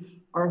clean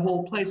our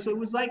whole place. So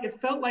it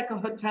felt like a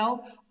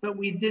hotel, but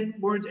we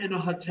weren't in a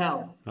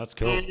hotel. That's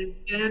cool.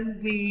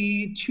 And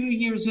the 2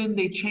 years in,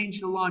 they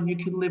changed the law and you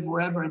could live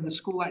wherever. And the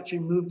school actually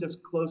moved us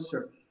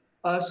closer.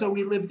 So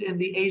we lived in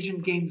the Asian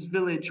Games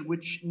Village,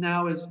 which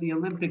now is the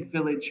Olympic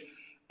Village.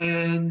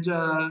 And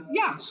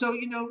so,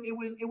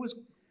 it was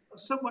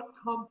somewhat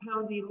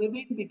compoundy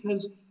living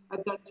because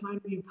at that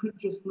time you couldn't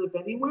just live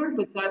anywhere,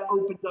 but that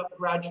opened up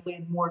gradually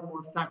and more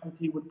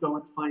faculty would go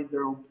and find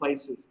their own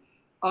places.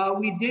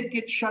 We did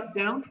get shut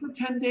down for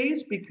 10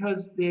 days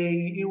because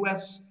the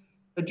U.S.,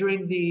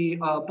 during the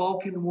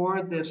Balkan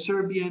War,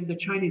 the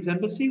Chinese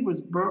embassy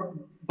was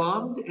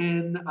bombed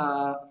in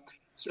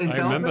I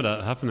remember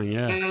that happening,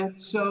 yeah. And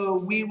so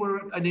we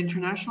were an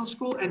international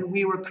school and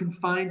we were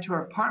confined to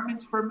our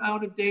apartments for an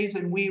amount of days,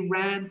 and we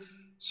ran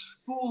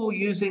school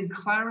using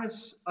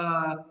Claris.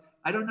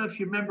 I don't know if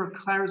you remember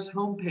Claris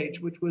homepage,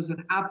 which was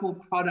an Apple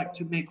product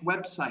to make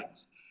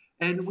websites.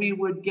 And we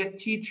would get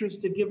teachers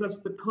to give us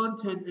the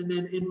content, and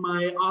then in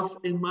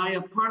my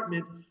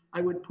apartment,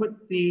 I would put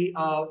the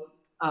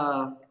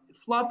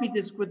floppy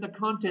disk with the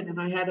content, and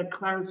I had a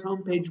Claris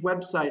homepage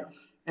website,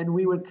 and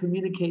we would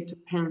communicate to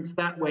parents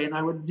that way. And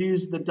I would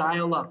use the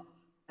dial-up,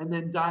 and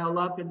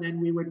then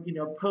we would,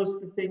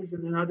 post the things,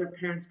 and then other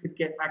parents could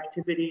get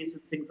activities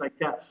and things like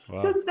that.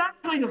 Wow. So it's that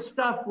kind of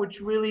stuff which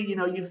really,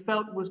 you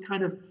felt was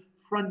kind of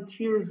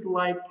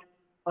frontiers-like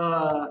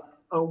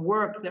a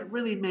work that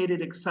really made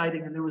it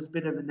exciting, and there was a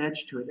bit of an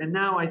edge to it. And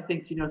now I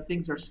think,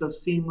 things are so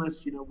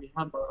seamless. We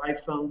have our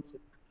iPhones,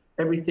 and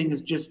everything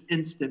is just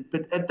instant.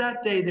 But at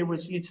that day,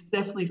 you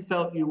definitely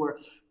felt you were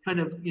kind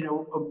of,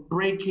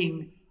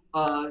 breaking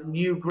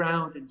new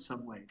ground in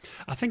some ways.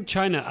 I think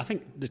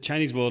the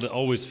Chinese world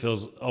always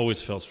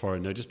feels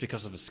foreign, just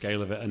because of the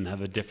scale of it and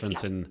have a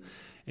difference in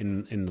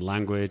the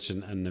language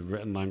and the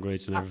written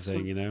language and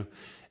everything, Absolutely.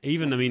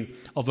 Even,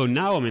 although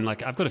now,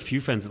 like I've got a few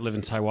friends that live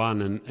in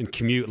Taiwan and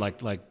commute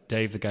like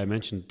Dave, the guy I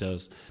mentioned,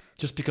 does,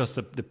 just because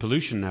the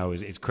pollution now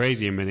is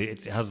crazy.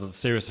 It has a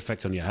serious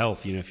effect on your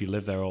health, if you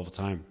live there all the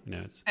time.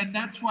 And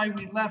that's why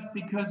we left,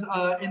 because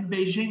in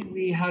Beijing,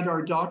 we had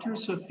our daughter,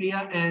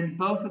 Sophia, and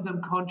both of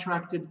them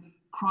contracted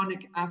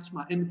chronic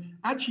asthma. And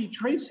actually,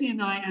 Tracy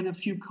and I and a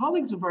few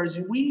colleagues of ours,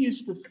 we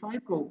used to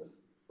cycle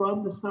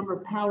from the Summer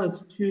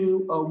Palace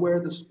to where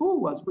the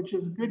school was, which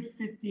is a good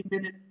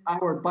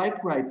 50-hour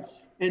bike ride.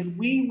 And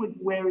we would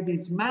wear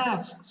these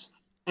masks,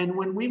 and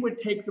when we would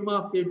take them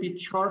off, there'd be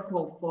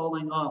charcoal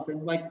falling off.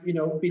 And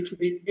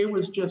it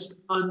was just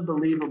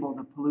unbelievable,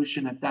 the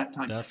pollution at that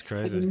time. That's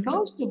crazy. And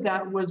most of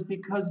that was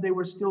because they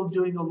were still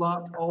doing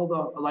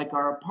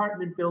our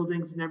apartment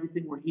buildings and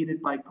everything were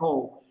heated by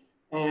coal.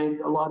 And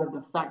a lot of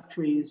the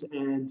factories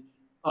and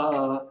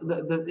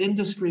the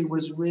industry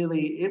was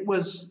really,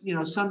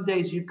 some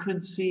days you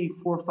couldn't see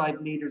 4 or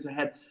 5 meters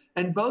ahead.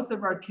 And both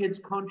of our kids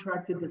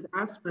contracted this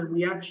asthma.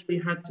 We actually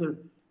had to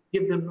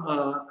give them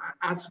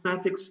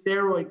asthmatic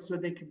steroids so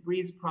they could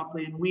breathe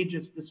properly. And we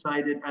just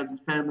decided as a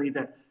family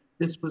that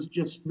this was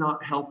just not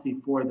healthy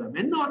for them.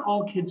 And not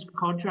all kids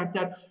contract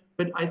that,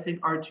 but I think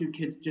our two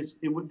kids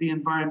the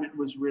environment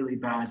was really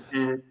bad.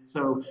 And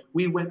so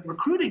we went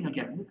recruiting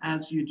again,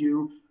 as you do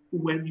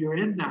when you're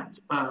in that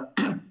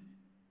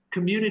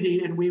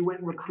community. And we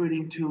went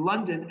recruiting to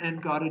London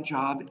and got a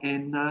job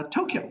in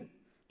Tokyo.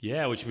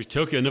 Yeah, which was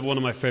Tokyo, another one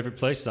of my favorite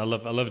places. I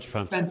love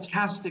Japan.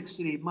 Fantastic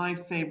city, my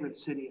favorite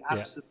city,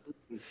 absolutely.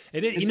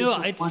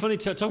 Yeah. It's funny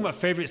talking about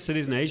favorite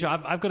cities in Asia.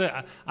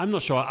 I'm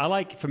not sure.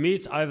 For me,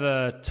 it's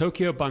either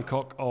Tokyo,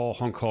 Bangkok, or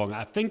Hong Kong.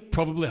 I think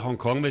probably Hong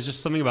Kong. There's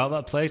just something about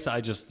that place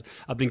that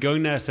I've been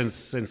going there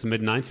since the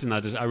mid '90s,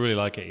 and I really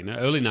like it.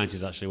 Early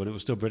 '90s actually, when it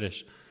was still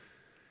British.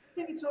 I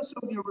think it's also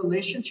your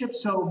relationship.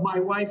 So my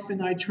wife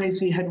and I,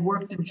 Tracy, had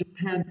worked in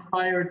Japan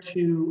prior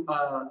to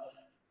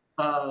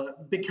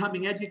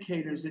becoming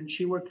educators, and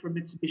she worked for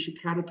Mitsubishi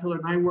Caterpillar,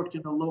 and I worked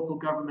in a local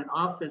government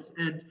office,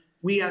 and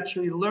we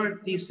actually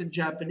learned decent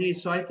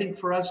Japanese. So I think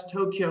for us,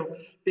 Tokyo,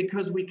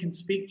 because we can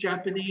speak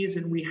Japanese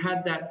and we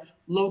had that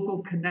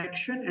local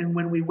connection, and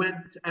when we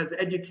went as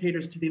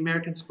educators to the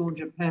American school in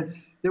Japan,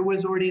 there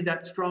was already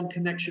that strong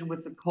connection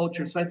with the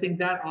culture. So I think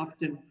that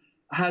often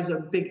has a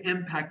big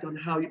impact on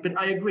but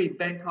I agree,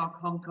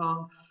 Bangkok, Hong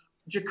Kong,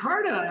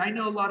 Jakarta, I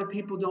know a lot of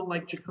people don't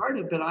like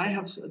Jakarta, but I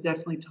have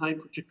definitely time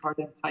for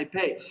Jakarta and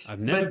Taipei. I've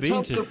never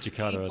been to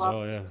Jakarta as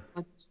well, yeah.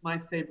 It's my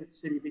favorite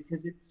city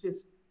because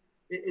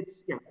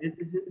it's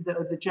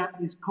the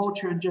Japanese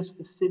culture and just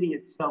the city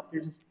itself.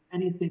 There's just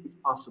anything is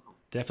possible.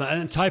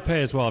 Definitely. And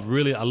Taipei as well.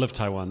 I love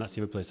Taiwan. That's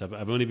the other place.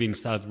 I've only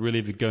started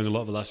really going a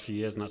lot the last few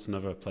years, and that's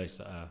another place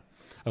that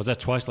I was there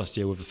twice last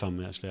year with the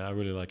family, actually. I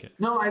really like it.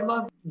 No, I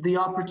love the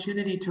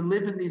opportunity to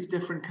live in these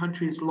different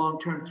countries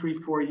long-term,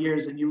 3-4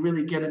 years, and you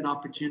really get an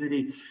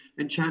opportunity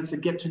and chance to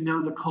get to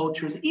know the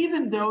cultures,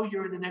 even though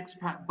you're in an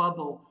expat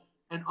bubble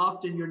and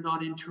often you're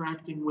not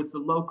interacting with the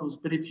locals.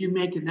 But if you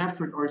make an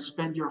effort or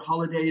spend your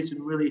holidays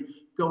and really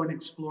go and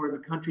explore the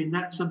country, and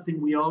that's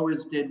something we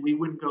always did. We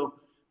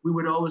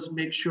would always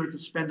make sure to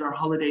spend our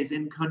holidays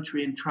in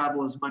country and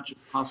travel as much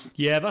as possible.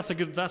 Yeah, that's a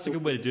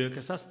good way to do it,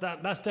 because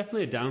that's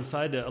definitely a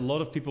downside. A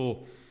lot of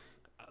people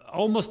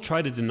almost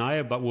try to deny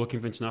about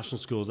working for international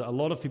schools. That a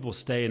lot of people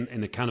stay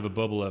in a kind of a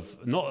bubble of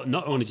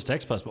not only just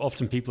expats, but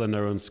often people in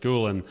their own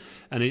school, and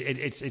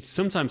it's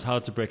sometimes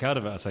hard to break out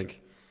of it, I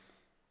think.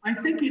 I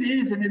think it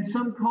is, and in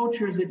some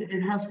cultures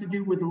it has to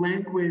do with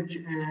language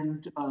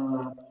and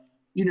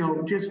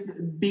just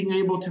being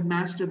able to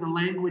master the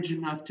language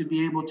enough to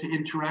be able to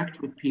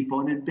interact with people.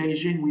 And in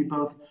Beijing, we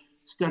both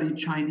studied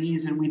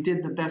Chinese and we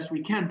did the best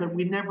we can, but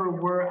we never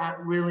were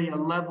at really a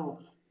level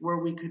where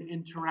we could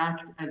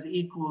interact as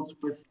equals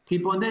with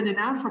people. And then in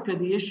Africa,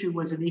 the issue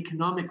was an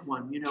economic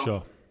one.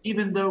 Sure.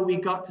 Even though we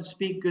got to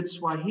speak good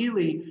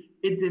Swahili,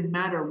 it didn't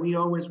matter. We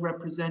always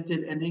represented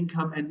an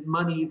income and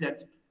money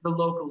that the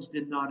locals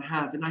did not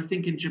have. And I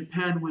think in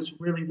Japan was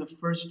really the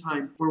first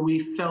time where we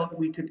felt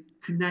we could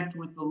connect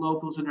with the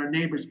locals and our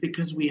neighbors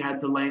because we had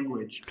the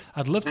language.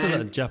 I'd love to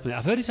learn Japanese.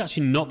 I've heard it's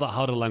actually not that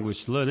hard a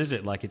language to learn, is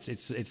it? Like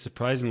it's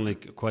surprisingly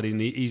quite an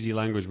easy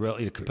language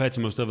compared to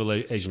most other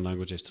Asian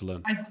languages to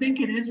learn. I think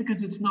it is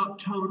because it's not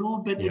tonal,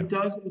 but it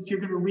does, if you're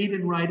going to read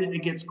and write it,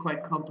 it gets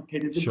quite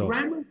complicated. The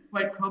grammar is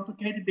quite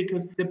complicated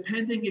because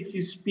depending if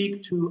you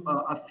speak to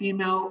a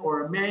female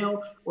or a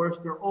male, or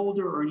if they're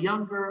older or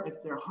younger,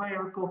 if they're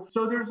hierarchical.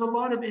 So there's a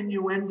lot of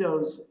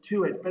innuendos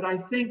to it, but I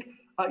think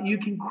you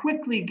can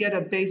quickly get a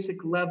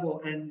basic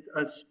level and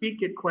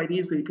speak it quite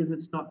easily because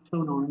it's not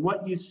tonal. And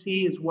what you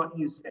see is what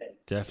you say.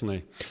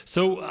 Definitely.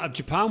 So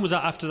Japan, was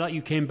that after that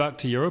you came back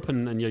to Europe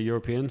and your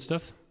European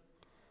stuff?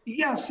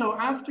 Yeah, so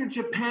after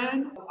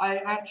Japan, I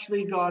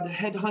actually got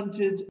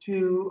headhunted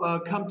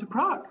to come to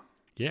Prague.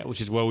 Yeah,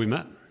 which is where we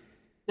met.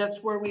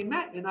 That's where we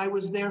met. And I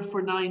was there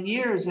for 9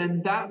 years.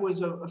 And that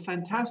was a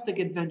fantastic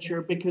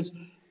adventure because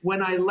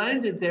when I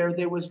landed there,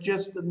 there was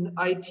just an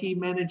IT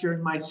manager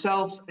and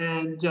myself.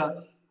 And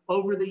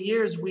over the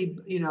years, we,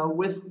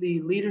 with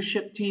the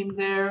leadership team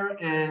there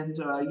and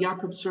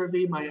Jakob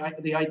Servi,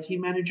 the IT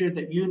manager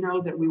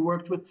that we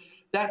worked with,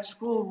 that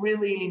school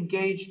really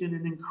engaged in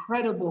an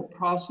incredible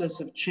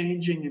process of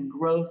changing and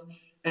growth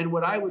and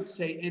what I would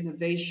say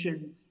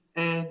innovation.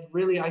 And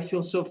really, I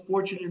feel so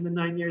fortunate in the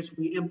 9 years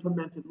we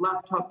implemented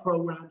laptop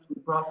programs,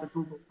 we brought the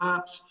Google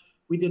Apps.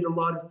 We did a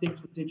lot of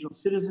things with digital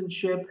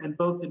citizenship, and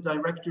both the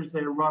directors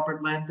there,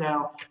 Robert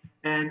Landau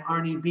and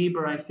Arnie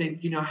Bieber, I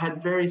think,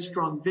 had very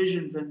strong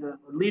visions, and the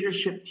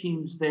leadership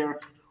teams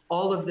there,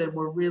 all of them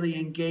were really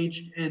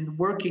engaged in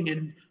working.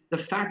 And the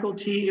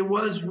faculty, it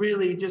was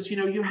really just,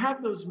 you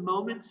have those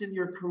moments in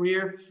your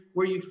career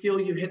where you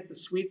feel you hit the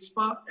sweet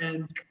spot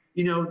and,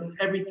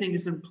 everything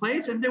is in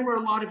place. And there were a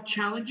lot of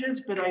challenges,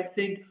 but I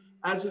think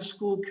as a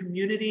school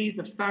community,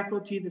 the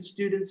faculty, the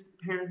students,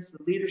 the parents,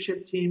 the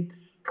leadership team,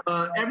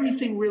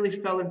 everything really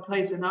fell in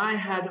place, and I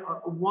had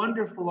a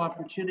wonderful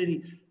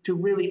opportunity to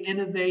really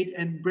innovate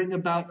and bring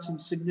about some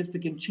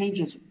significant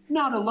changes,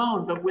 not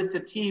alone, but with the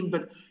team,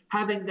 but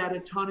having that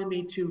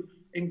autonomy to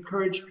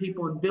encourage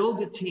people and build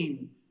a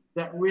team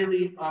that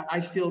really, I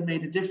feel,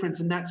 made a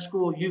difference. And that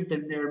school, you've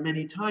been there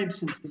many times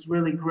since, has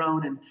really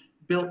grown and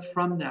built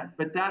from that.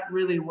 But that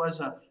really was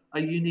a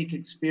unique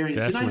experience.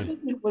 Definitely. And I think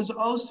it was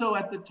also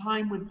at the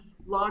time when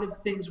a lot of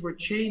things were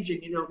changing.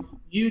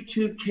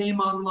 YouTube came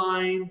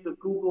online, the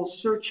Google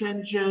search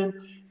engine,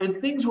 and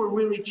things were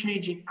really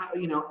changing.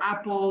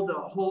 Apple,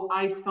 the whole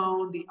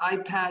iPhone, the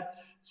iPad.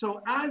 So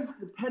as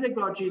the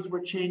pedagogies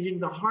were changing,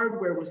 the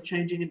hardware was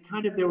changing, and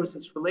kind of there was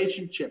this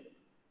relationship.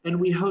 And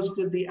we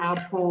hosted the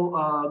Apple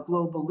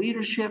Global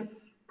Leadership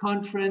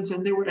Conference,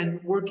 and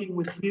working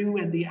with you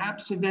and the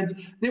apps events.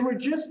 There were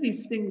just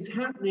these things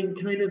happening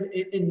kind of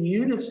in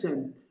unison.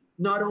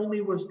 Not only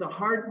was the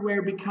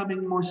hardware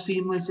becoming more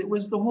seamless, it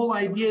was the whole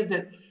idea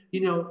that,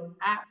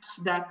 apps,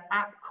 that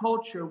app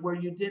culture where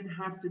you didn't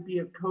have to be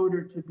a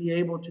coder to be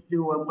able to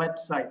do a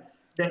website,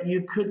 that you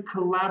could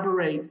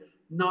collaborate,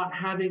 not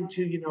having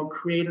to,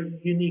 create a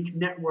unique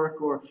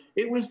network, or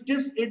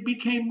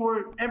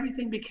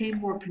everything became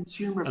more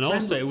consumer friendly. And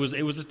also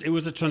it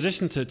was a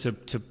transition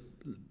to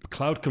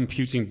cloud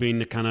computing being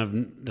the kind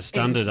of the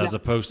standard, as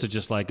opposed to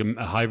just like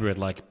a hybrid.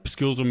 Like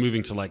schools were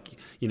moving to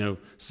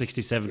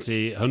 60,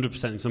 70,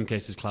 100% in some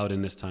cases cloud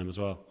in this time as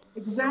well.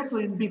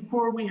 Exactly. And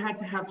before we had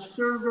to have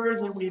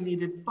servers, and we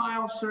needed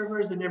file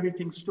servers and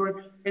everything stored.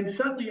 And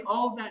suddenly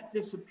all that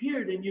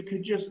disappeared, and you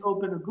could just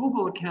open a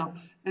Google account,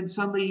 and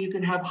suddenly you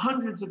could have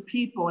hundreds of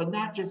people, and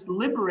that just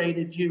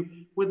liberated you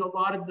with a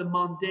lot of the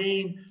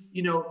mundane,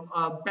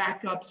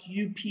 backups,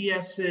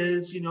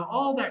 UPSs,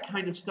 all that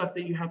kind of stuff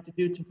that you have to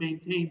do to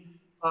maintain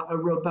a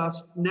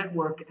robust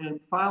network and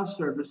file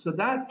service. So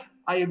that,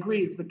 I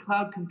agree, is the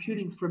cloud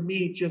computing for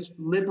me just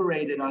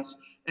liberated us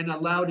and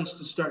allowed us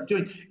to start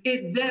doing.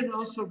 It then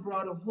also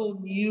brought a whole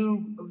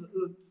new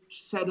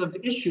set of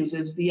issues,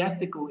 as the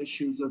ethical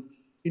issues of,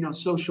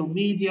 social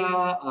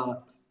media,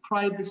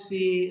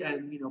 privacy,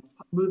 and,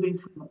 moving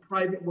from a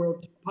private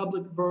world to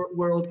public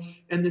world,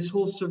 and this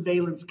whole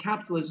surveillance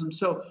capitalism.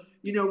 So,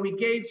 we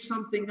gave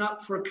something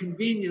up for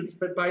convenience,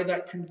 but by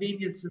that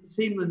convenience and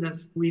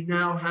seamlessness, we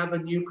now have a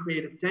new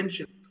creative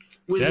tension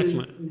with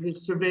the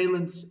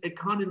surveillance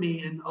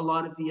economy and a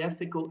lot of the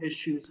ethical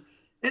issues.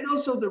 And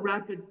also the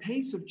rapid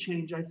pace of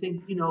change. I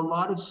think, a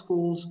lot of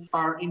schools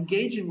are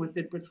engaging with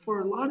it, but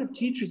for a lot of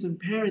teachers and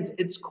parents,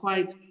 it's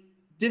quite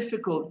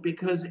difficult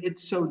because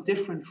it's so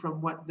different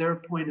from what their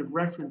point of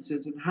reference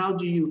is. And how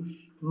do you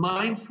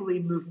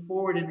mindfully move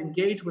forward and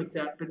engage with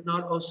that, but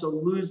not also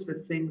lose the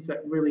things that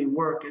really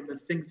work and the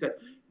things that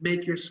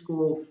make your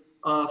school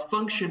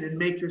function and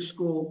make your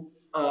school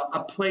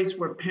a place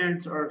where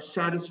parents are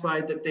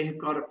satisfied that they have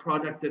got a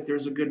product, that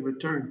there's a good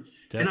return.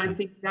 Definitely. And I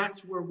think that's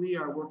where we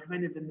are. We're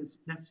kind of in this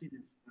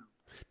messiness now.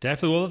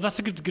 Definitely. Well, that's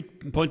a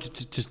good point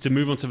to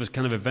move on to this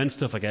kind of event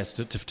stuff, I guess,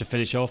 to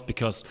finish off,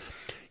 because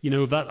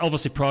that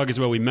obviously Prague is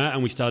where we met,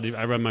 and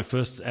I ran my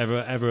first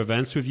ever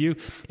events with you.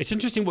 It's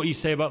interesting what you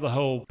say about the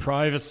whole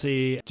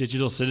privacy,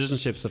 digital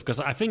citizenship stuff, because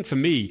I think for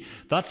me,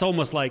 that's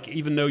almost like,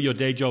 even though your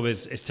day job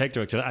is tech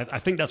director, I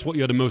think that's what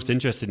you're the most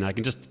interested in.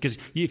 Because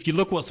if you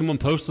look what someone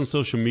posts on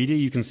social media,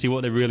 you can see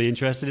what they're really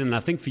interested in. And I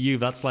think for you,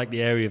 that's like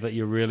the area that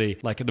you're really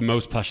the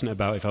most passionate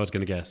about, if I was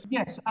going to guess.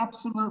 Yes,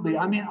 absolutely.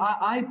 I mean,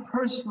 I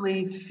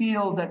personally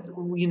feel that,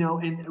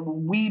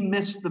 we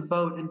missed the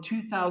boat in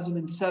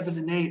 2007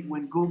 and 8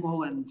 when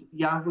Google and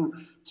Yahoo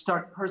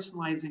start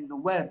personalizing the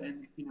web.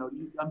 And,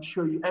 I'm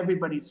sure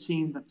everybody's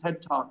seen the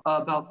TED Talk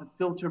about the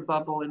filter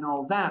bubble and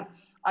all that.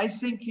 I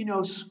think,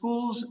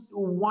 schools,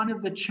 one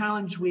of the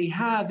challenge we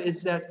have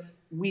is that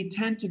we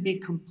tend to be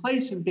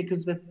complacent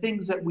because the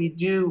things that we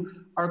do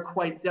are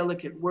quite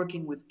delicate,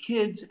 working with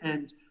kids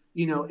and,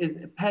 is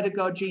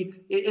pedagogy.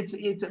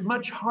 It's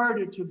much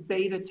harder to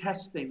beta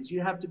test things.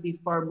 You have to be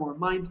far more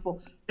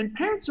mindful. And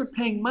parents are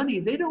paying money.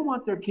 They don't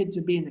want their kid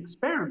to be an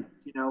experiment,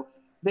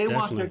 They Definitely.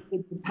 want their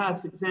kids to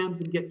pass exams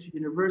and get to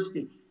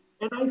university.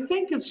 And I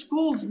think as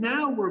schools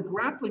now we're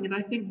grappling, and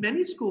I think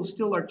many schools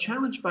still are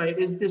challenged by it,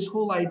 is this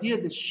whole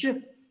idea, this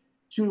shift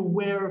to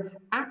where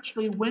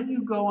actually when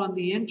you go on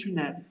the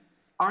internet,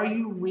 are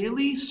you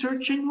really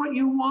searching what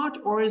you want,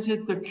 or is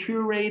it the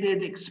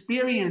curated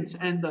experience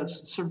and the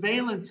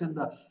surveillance and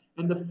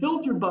the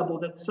filter bubble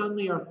that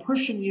suddenly are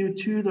pushing you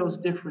to those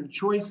different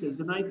choices?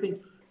 And I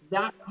think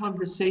that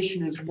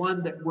conversation is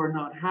one that we're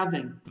not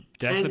having.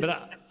 Definitely,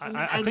 but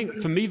I think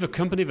for me, the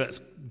company that's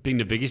been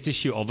the biggest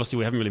issue, obviously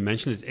we haven't really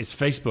mentioned, is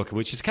Facebook,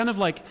 which is kind of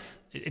like,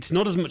 it's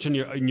not as much on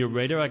your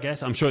radar, I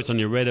guess. I'm sure it's on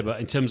your radar,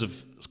 but in terms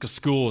of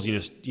schools,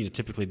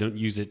 typically don't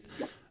use it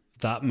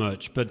that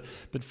much. But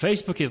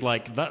Facebook is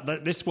like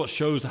that. This is what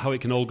shows how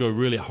it can all go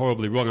really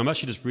horribly wrong. I'm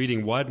actually just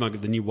reading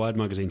the new Wired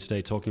magazine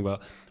today, talking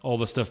about all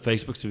the stuff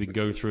Facebook's been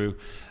going through,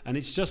 and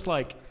it's just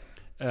like.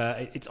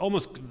 It's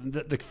almost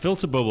the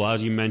filter bubble,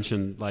 as you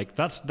mentioned. Like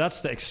that's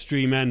the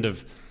extreme end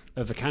of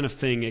the kind of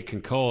thing it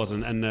can cause.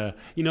 And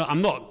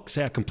I'm not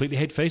say I completely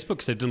hate Facebook,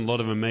 because they've done a lot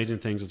of amazing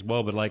things as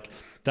well. But like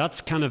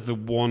that's kind of the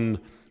one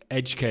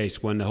edge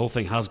case when the whole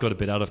thing has got a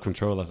bit out of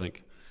control, I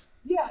think.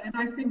 Yeah, and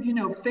I think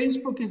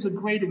Facebook is a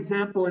great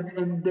example,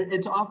 and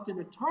it's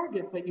often a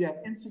target. But you have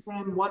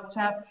Instagram,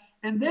 WhatsApp,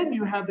 and then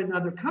you have in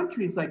other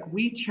countries like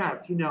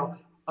WeChat,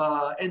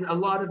 and a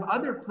lot of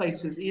other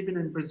places, even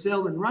in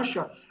Brazil and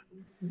Russia.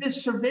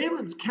 this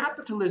surveillance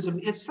capitalism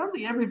is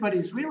suddenly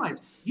everybody's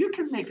realized you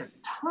can make a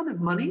ton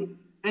of money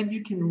and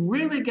you can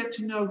really get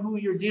to know who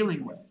you're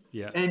dealing with.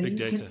 Yeah, and big you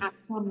data. can at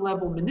some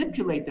level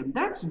manipulate them.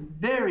 That's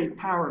very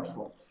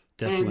powerful.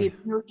 Definitely. And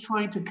if you're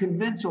trying to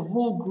convince a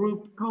whole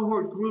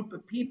cohort group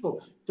of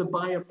people to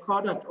buy a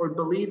product or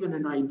believe in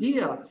an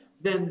idea,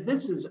 then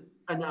this is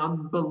an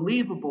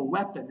unbelievable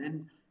weapon.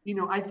 And,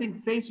 I think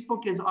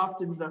Facebook is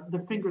often the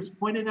fingers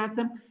pointed at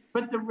them,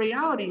 but the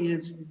reality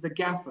is the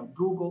GAFA,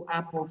 Google,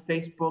 Apple,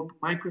 Facebook,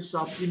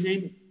 Microsoft, you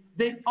name it,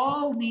 they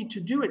all need to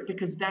do it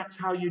because that's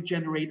how you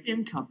generate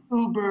income.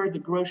 Uber, the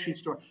grocery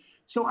store.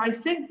 So I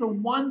think the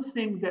one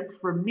thing that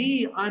for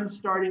me, I'm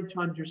starting to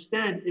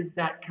understand is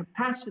that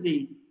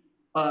capacity,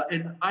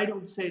 and I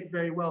don't say it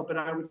very well, but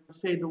I would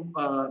say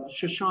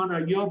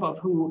Shoshana Yobov,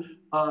 who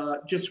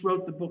just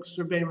wrote the book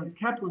Surveillance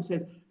Capitalism,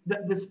 says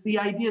that the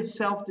idea of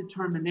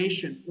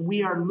self-determination,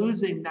 we are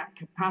losing that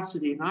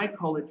capacity, and I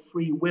call it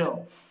free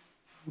will.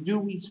 Do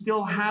we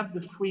still have the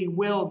free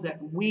will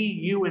that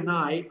you and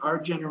I, our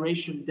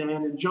generation, Dan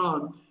and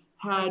John,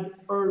 had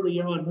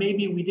early on?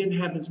 Maybe we didn't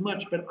have as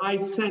much, but I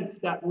sense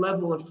that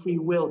level of free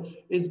will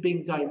is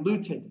being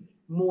diluted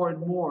more and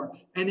more.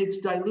 And it's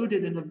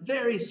diluted in a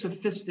very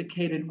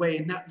sophisticated way.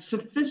 And that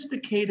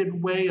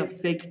sophisticated way of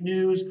fake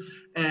news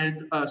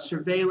and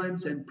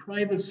surveillance and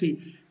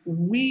privacy,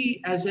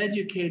 we as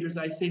educators,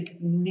 I think,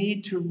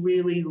 need to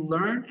really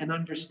learn and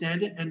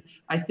understand it. And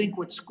I think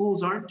what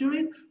schools aren't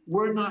doing,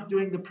 we're not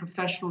doing the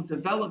professional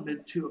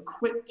development to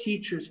equip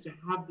teachers to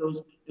have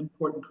those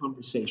important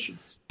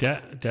conversations.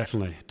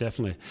 Definitely.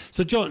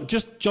 So John,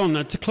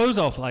 to close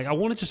off, I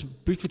want to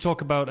just briefly talk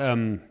about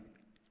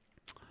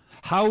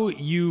how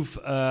you've,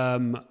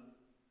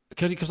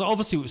 because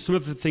obviously some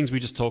of the things we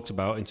just talked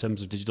about in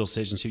terms of digital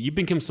citizenship, you've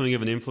become something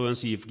of an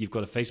influencer. You've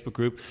got a Facebook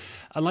group,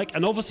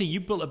 and obviously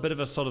you built a bit of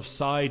a sort of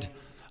side,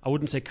 I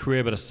wouldn't say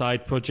career, but a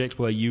side project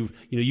where you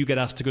get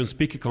asked to go and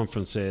speak at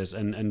conferences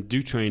and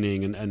do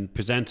training and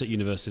present at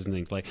universities and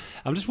things.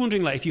 I'm just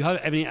wondering, if you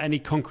have any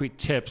concrete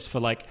tips for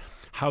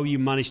how you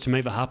manage to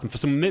make that happen for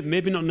some,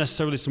 maybe not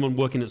necessarily someone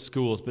working at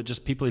schools, but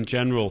just people in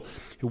general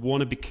who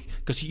want to be,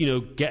 because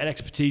get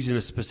expertise in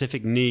a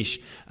specific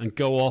niche and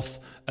go off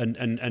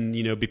and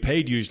be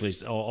paid usually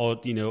or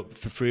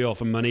for free or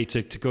for money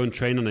to go and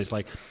train on this.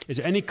 Is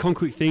there any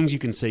concrete things you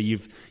can say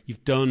you've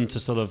done to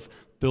sort of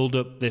build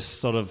up this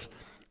sort of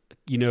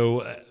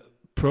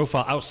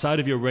profile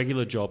outside of your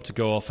regular job to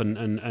go off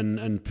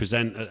and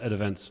present at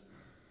events?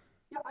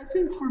 Yeah, I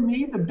think for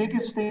me the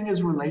biggest thing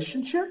is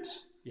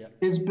relationships. Yeah.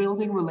 Is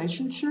building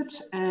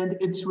relationships, and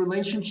it's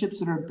relationships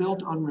that are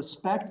built on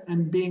respect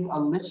and being a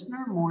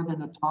listener more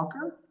than a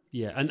talker.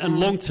 Yeah, and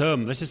long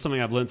term, this is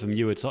something I've learned from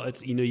you. It's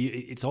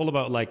it's all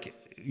about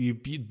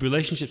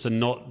relationships are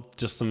not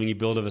just something you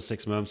build over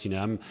 6 months.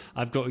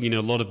 I've got a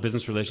lot of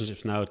business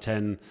relationships now,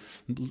 10,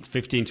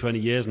 15, 20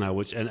 years now,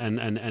 which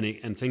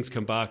and things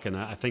come back, and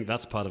I think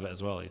that's part of it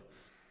as well.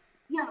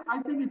 Yeah,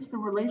 I think it's the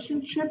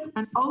relationships,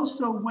 and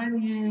also when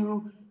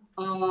you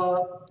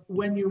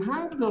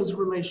have those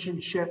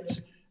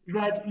relationships,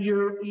 that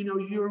you're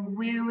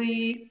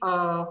really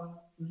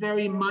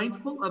very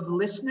mindful of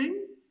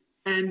listening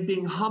and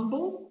being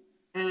humble.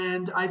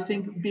 And I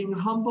think being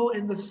humble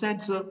in the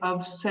sense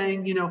of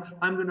saying,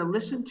 I'm going to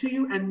listen to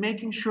you, and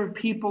making sure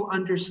people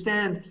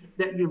understand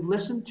that you've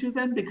listened to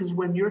them, because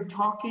when you're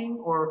talking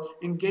or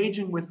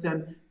engaging with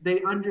them,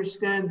 they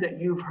understand that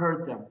you've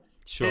heard them.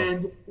 Sure.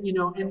 And,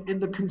 in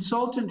the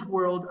consultant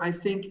world, I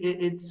think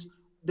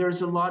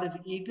there's a lot of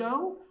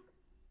ego.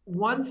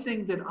 One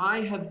thing that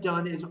I have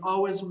done is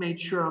always made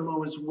sure I'm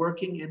always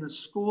working in a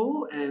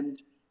school.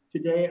 And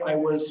today I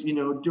was,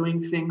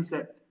 doing things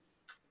that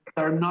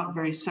are not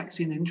very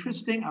sexy and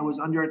interesting. I was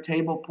under a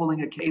table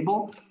pulling a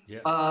cable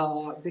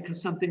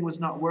because something was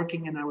not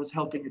working, and I was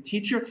helping a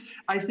teacher.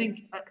 I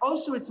think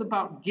also it's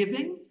about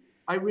giving.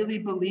 I really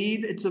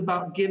believe it's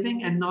about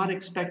giving and not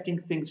expecting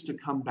things to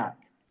come back.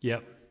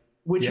 Yep.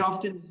 Which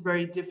often is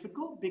very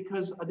difficult,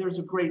 because there's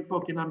a great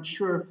book, and I'm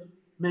sure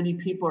many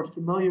people are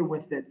familiar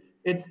with it.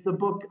 It's the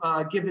book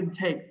Give and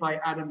Take by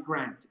Adam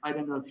Grant. I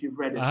don't know if you've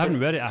read it. I haven't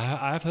read it.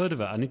 I've heard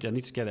of it. I need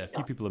to get it. A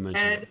few people have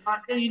mentioned it.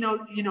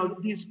 And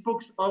these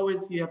books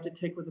always you have to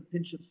take with a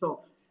pinch of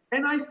salt.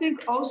 And I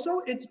think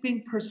also it's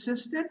being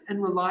persistent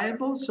and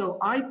reliable. So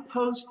I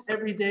post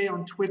every day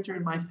on Twitter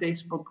and my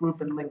Facebook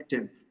group and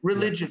LinkedIn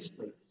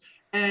religiously. Yeah.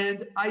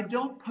 And I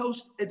don't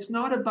post, it's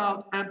not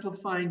about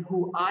amplifying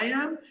who I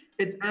am,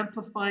 it's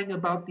amplifying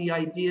about the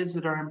ideas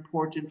that are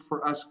important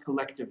for us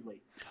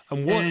collectively.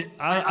 And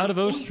out of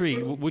those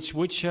three, which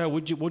would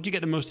you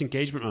get the most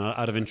engagement on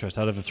out of interest,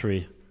 out of the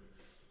three?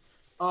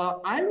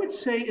 I would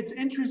say it's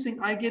interesting.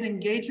 I get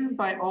engagement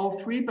by all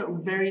three, but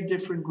very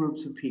different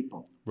groups of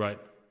people. Right.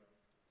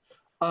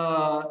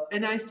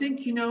 And I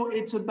think,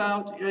 it's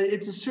about,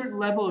 it's a certain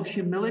level of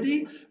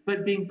humility,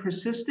 but being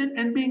persistent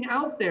and being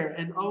out there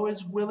and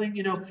always willing,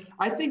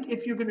 I think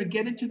if you're going to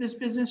get into this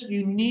business,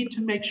 you need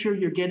to make sure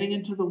you're getting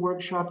into the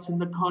workshops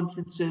and the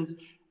conferences,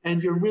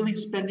 and you're really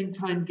spending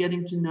time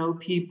getting to know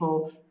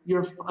people.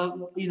 A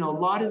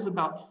lot is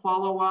about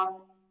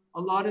follow-up,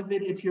 A lot of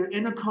it, if you're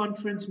in a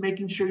conference,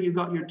 making sure you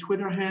got your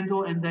Twitter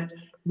handle and that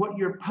what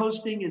you're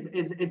posting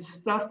is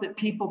stuff that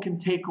people can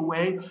take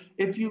away.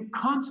 If you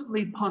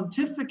constantly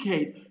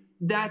pontificate,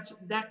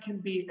 that can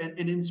be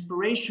an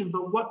inspiration.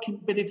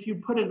 But if you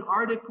put an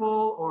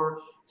article or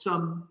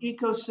some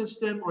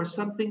ecosystem or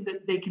something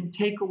that they can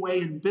take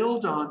away and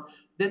build on,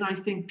 then I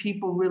think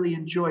people really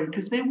enjoy it,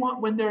 because they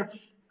want,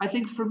 I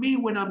think for me,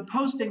 when I'm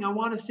posting, I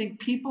want to think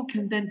people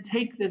can then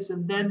take this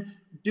and then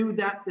do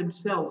that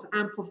themselves,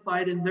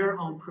 amplified in their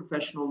own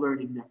professional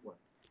learning network.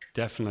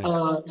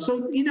 Definitely.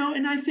 So,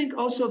 and I think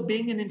also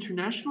being in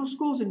international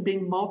schools and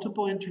being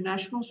multiple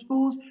international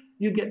schools,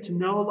 you get to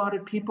know a lot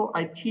of people.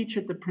 I teach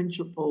at the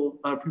Principal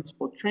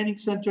Training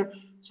Center.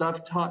 So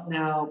I've taught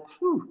now,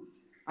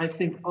 I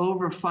think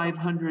over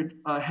 500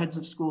 heads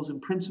of schools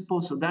and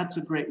principals. So that's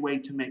a great way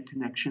to make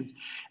connections.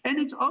 And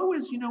it's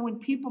always, when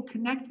people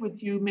connect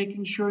with you,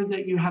 making sure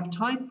that you have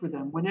time for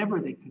them whenever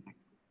they connect.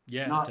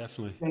 Yeah, not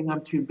definitely. Saying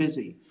I'm too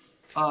busy.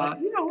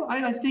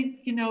 I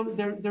think,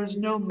 there's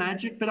no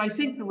magic, but I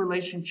think the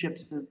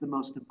relationships is the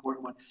most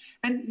important one.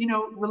 And,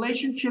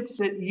 relationships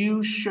that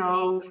you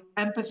show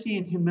empathy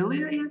and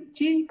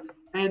humility,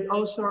 and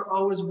also are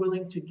always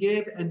willing to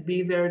give and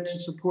be there to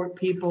support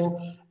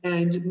people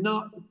and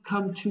not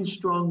come too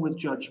strong with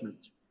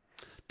judgment.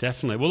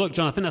 Definitely. Well, look,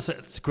 John, I think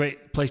that's a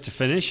great place to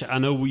finish. I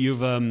know you've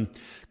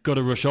got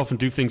to rush off and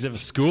do things at the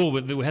school.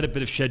 We had a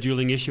bit of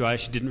scheduling issue. I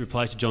actually didn't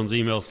reply to John's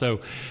email,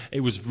 so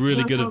it was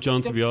really good of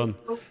John to be on.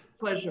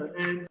 Pleasure.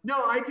 And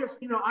I just,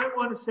 I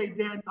want to say,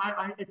 Dan,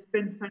 it's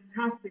been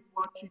fantastic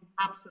watching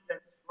Apps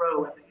Events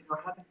grow, and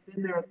having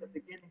been there at the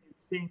beginning and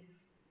seeing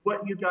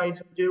what you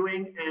guys are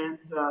doing, and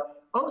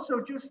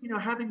also just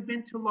having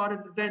been to a lot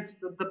of events,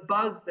 the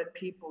buzz that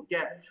people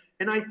get.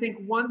 And I think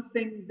one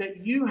thing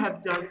that you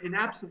have done in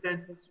Apps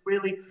Events is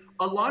really,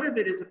 a lot of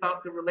it is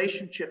about the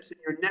relationships in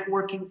your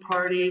networking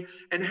party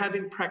and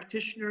having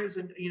practitioners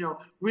and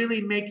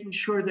really making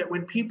sure that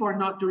when people are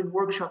not doing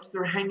workshops,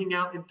 they're hanging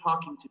out and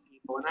talking to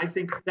people. And I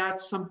think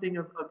that's something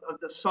of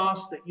the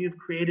sauce that you've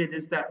created,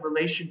 is that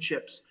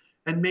relationships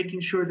and making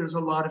sure there's a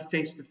lot of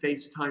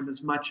face-to-face time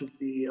as much as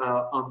the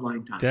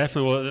online time.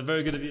 Definitely. Well,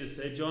 very good of you to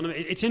say, John. I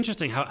mean, it's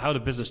interesting how the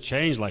business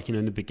changed. Like,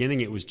 in the beginning,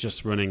 it was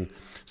just running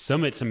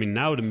summits. I mean,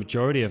 now the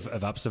majority of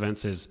Apps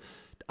Events is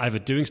either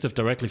doing stuff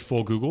directly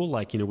for Google,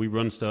 like, we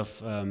run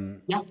stuff,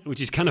 which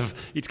is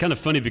it's kind of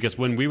funny, because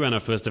when we ran our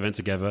first event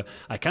together,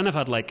 I kind of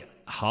had like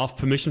half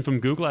permission from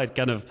Google.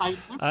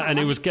 And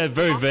it was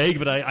very vague,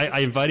 but I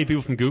invited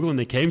people from Google and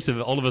they came,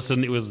 so all of a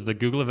sudden it was the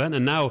Google event,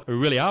 and now we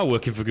really are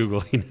working for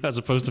Google, as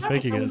opposed to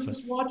faking it. I was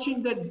just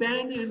watching that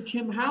Ben and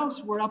Kim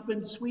House were up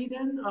in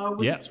Sweden.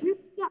 Sweden?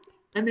 Yeah.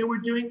 And they were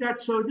doing that.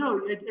 So no,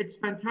 it's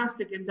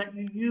fantastic in that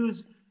you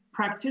use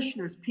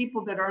practitioners,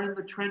 people that are in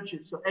the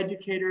trenches, so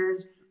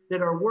educators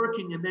that are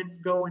working, and then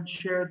go and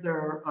share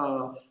their,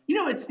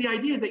 it's the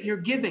idea that you're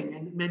giving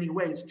in many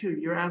ways too.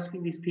 You're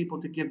asking these people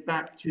to give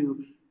back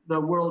to the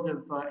world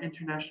of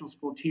international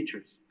school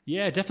teachers.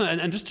 Yeah,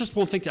 definitely. And just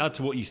one thing to add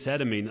to what you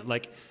said. I mean,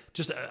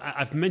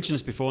 I've mentioned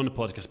this before on the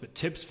podcast, but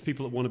tips for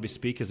people that want to be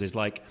speakers is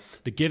like,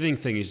 the giving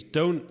thing is,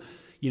 don't,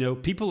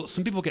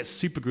 some people get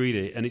super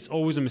greedy, and it's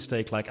always a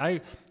mistake. Like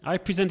I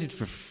presented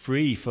for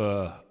free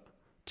for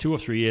 2 or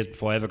 3 years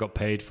before I ever got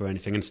paid for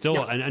anything, and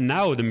still, and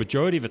now the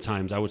majority of the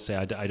times I would say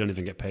I don't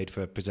even get paid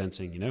for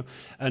presenting,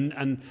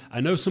 and I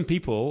know some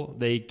people,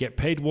 they get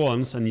paid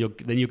once, and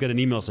then you'll get an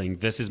email saying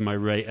this is my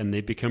rate, and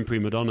they become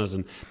prima donnas,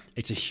 and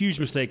it's a huge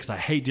mistake, because I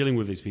hate dealing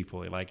with these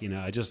people.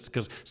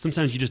 Because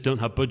sometimes you just don't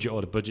have budget, or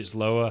the budget's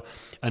lower,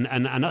 and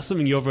that's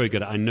something you're very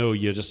good at. I know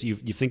you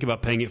think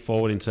about paying it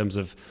forward in terms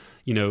of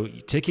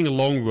taking a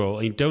long roll,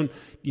 and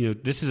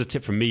this is a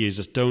tip from me, is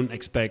just don't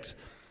expect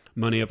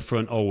money up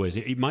front always.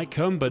 It might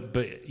come, but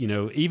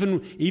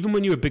even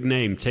when you're a big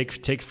name,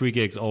 take free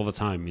gigs all the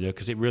time,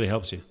 because it really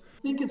helps you.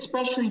 I think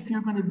especially if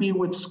you're going to be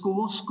with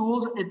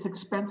schools, it's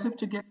expensive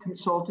to get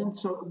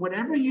consultants. So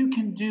whatever you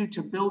can do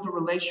to build a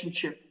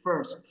relationship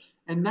first.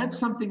 And that's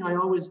something I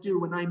always do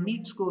when I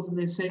meet schools and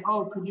they say,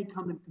 oh, could you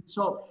come and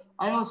consult?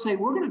 I always say,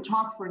 we're going to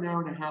talk for an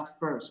hour and a half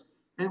first.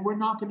 And we're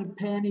not going to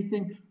pay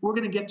anything. We're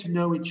going to get to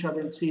know each other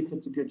and see if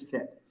it's a good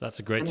fit. That's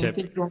a great tip. I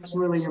think that's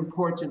really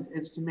important,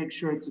 is to make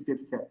sure it's a good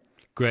fit.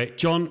 Great.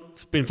 John,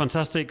 it's been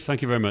fantastic.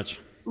 Thank you very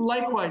much.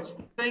 Likewise.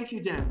 Thank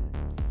you, Dan.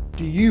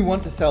 Do you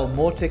want to sell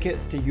more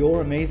tickets to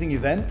your amazing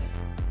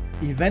events?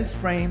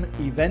 EventsFrame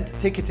event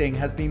ticketing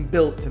has been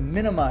built to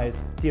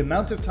minimize the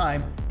amount of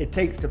time it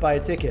takes to buy a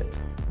ticket.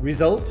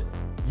 Result?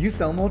 You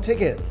sell more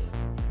tickets.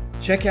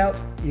 Check out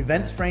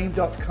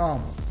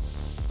eventsframe.com.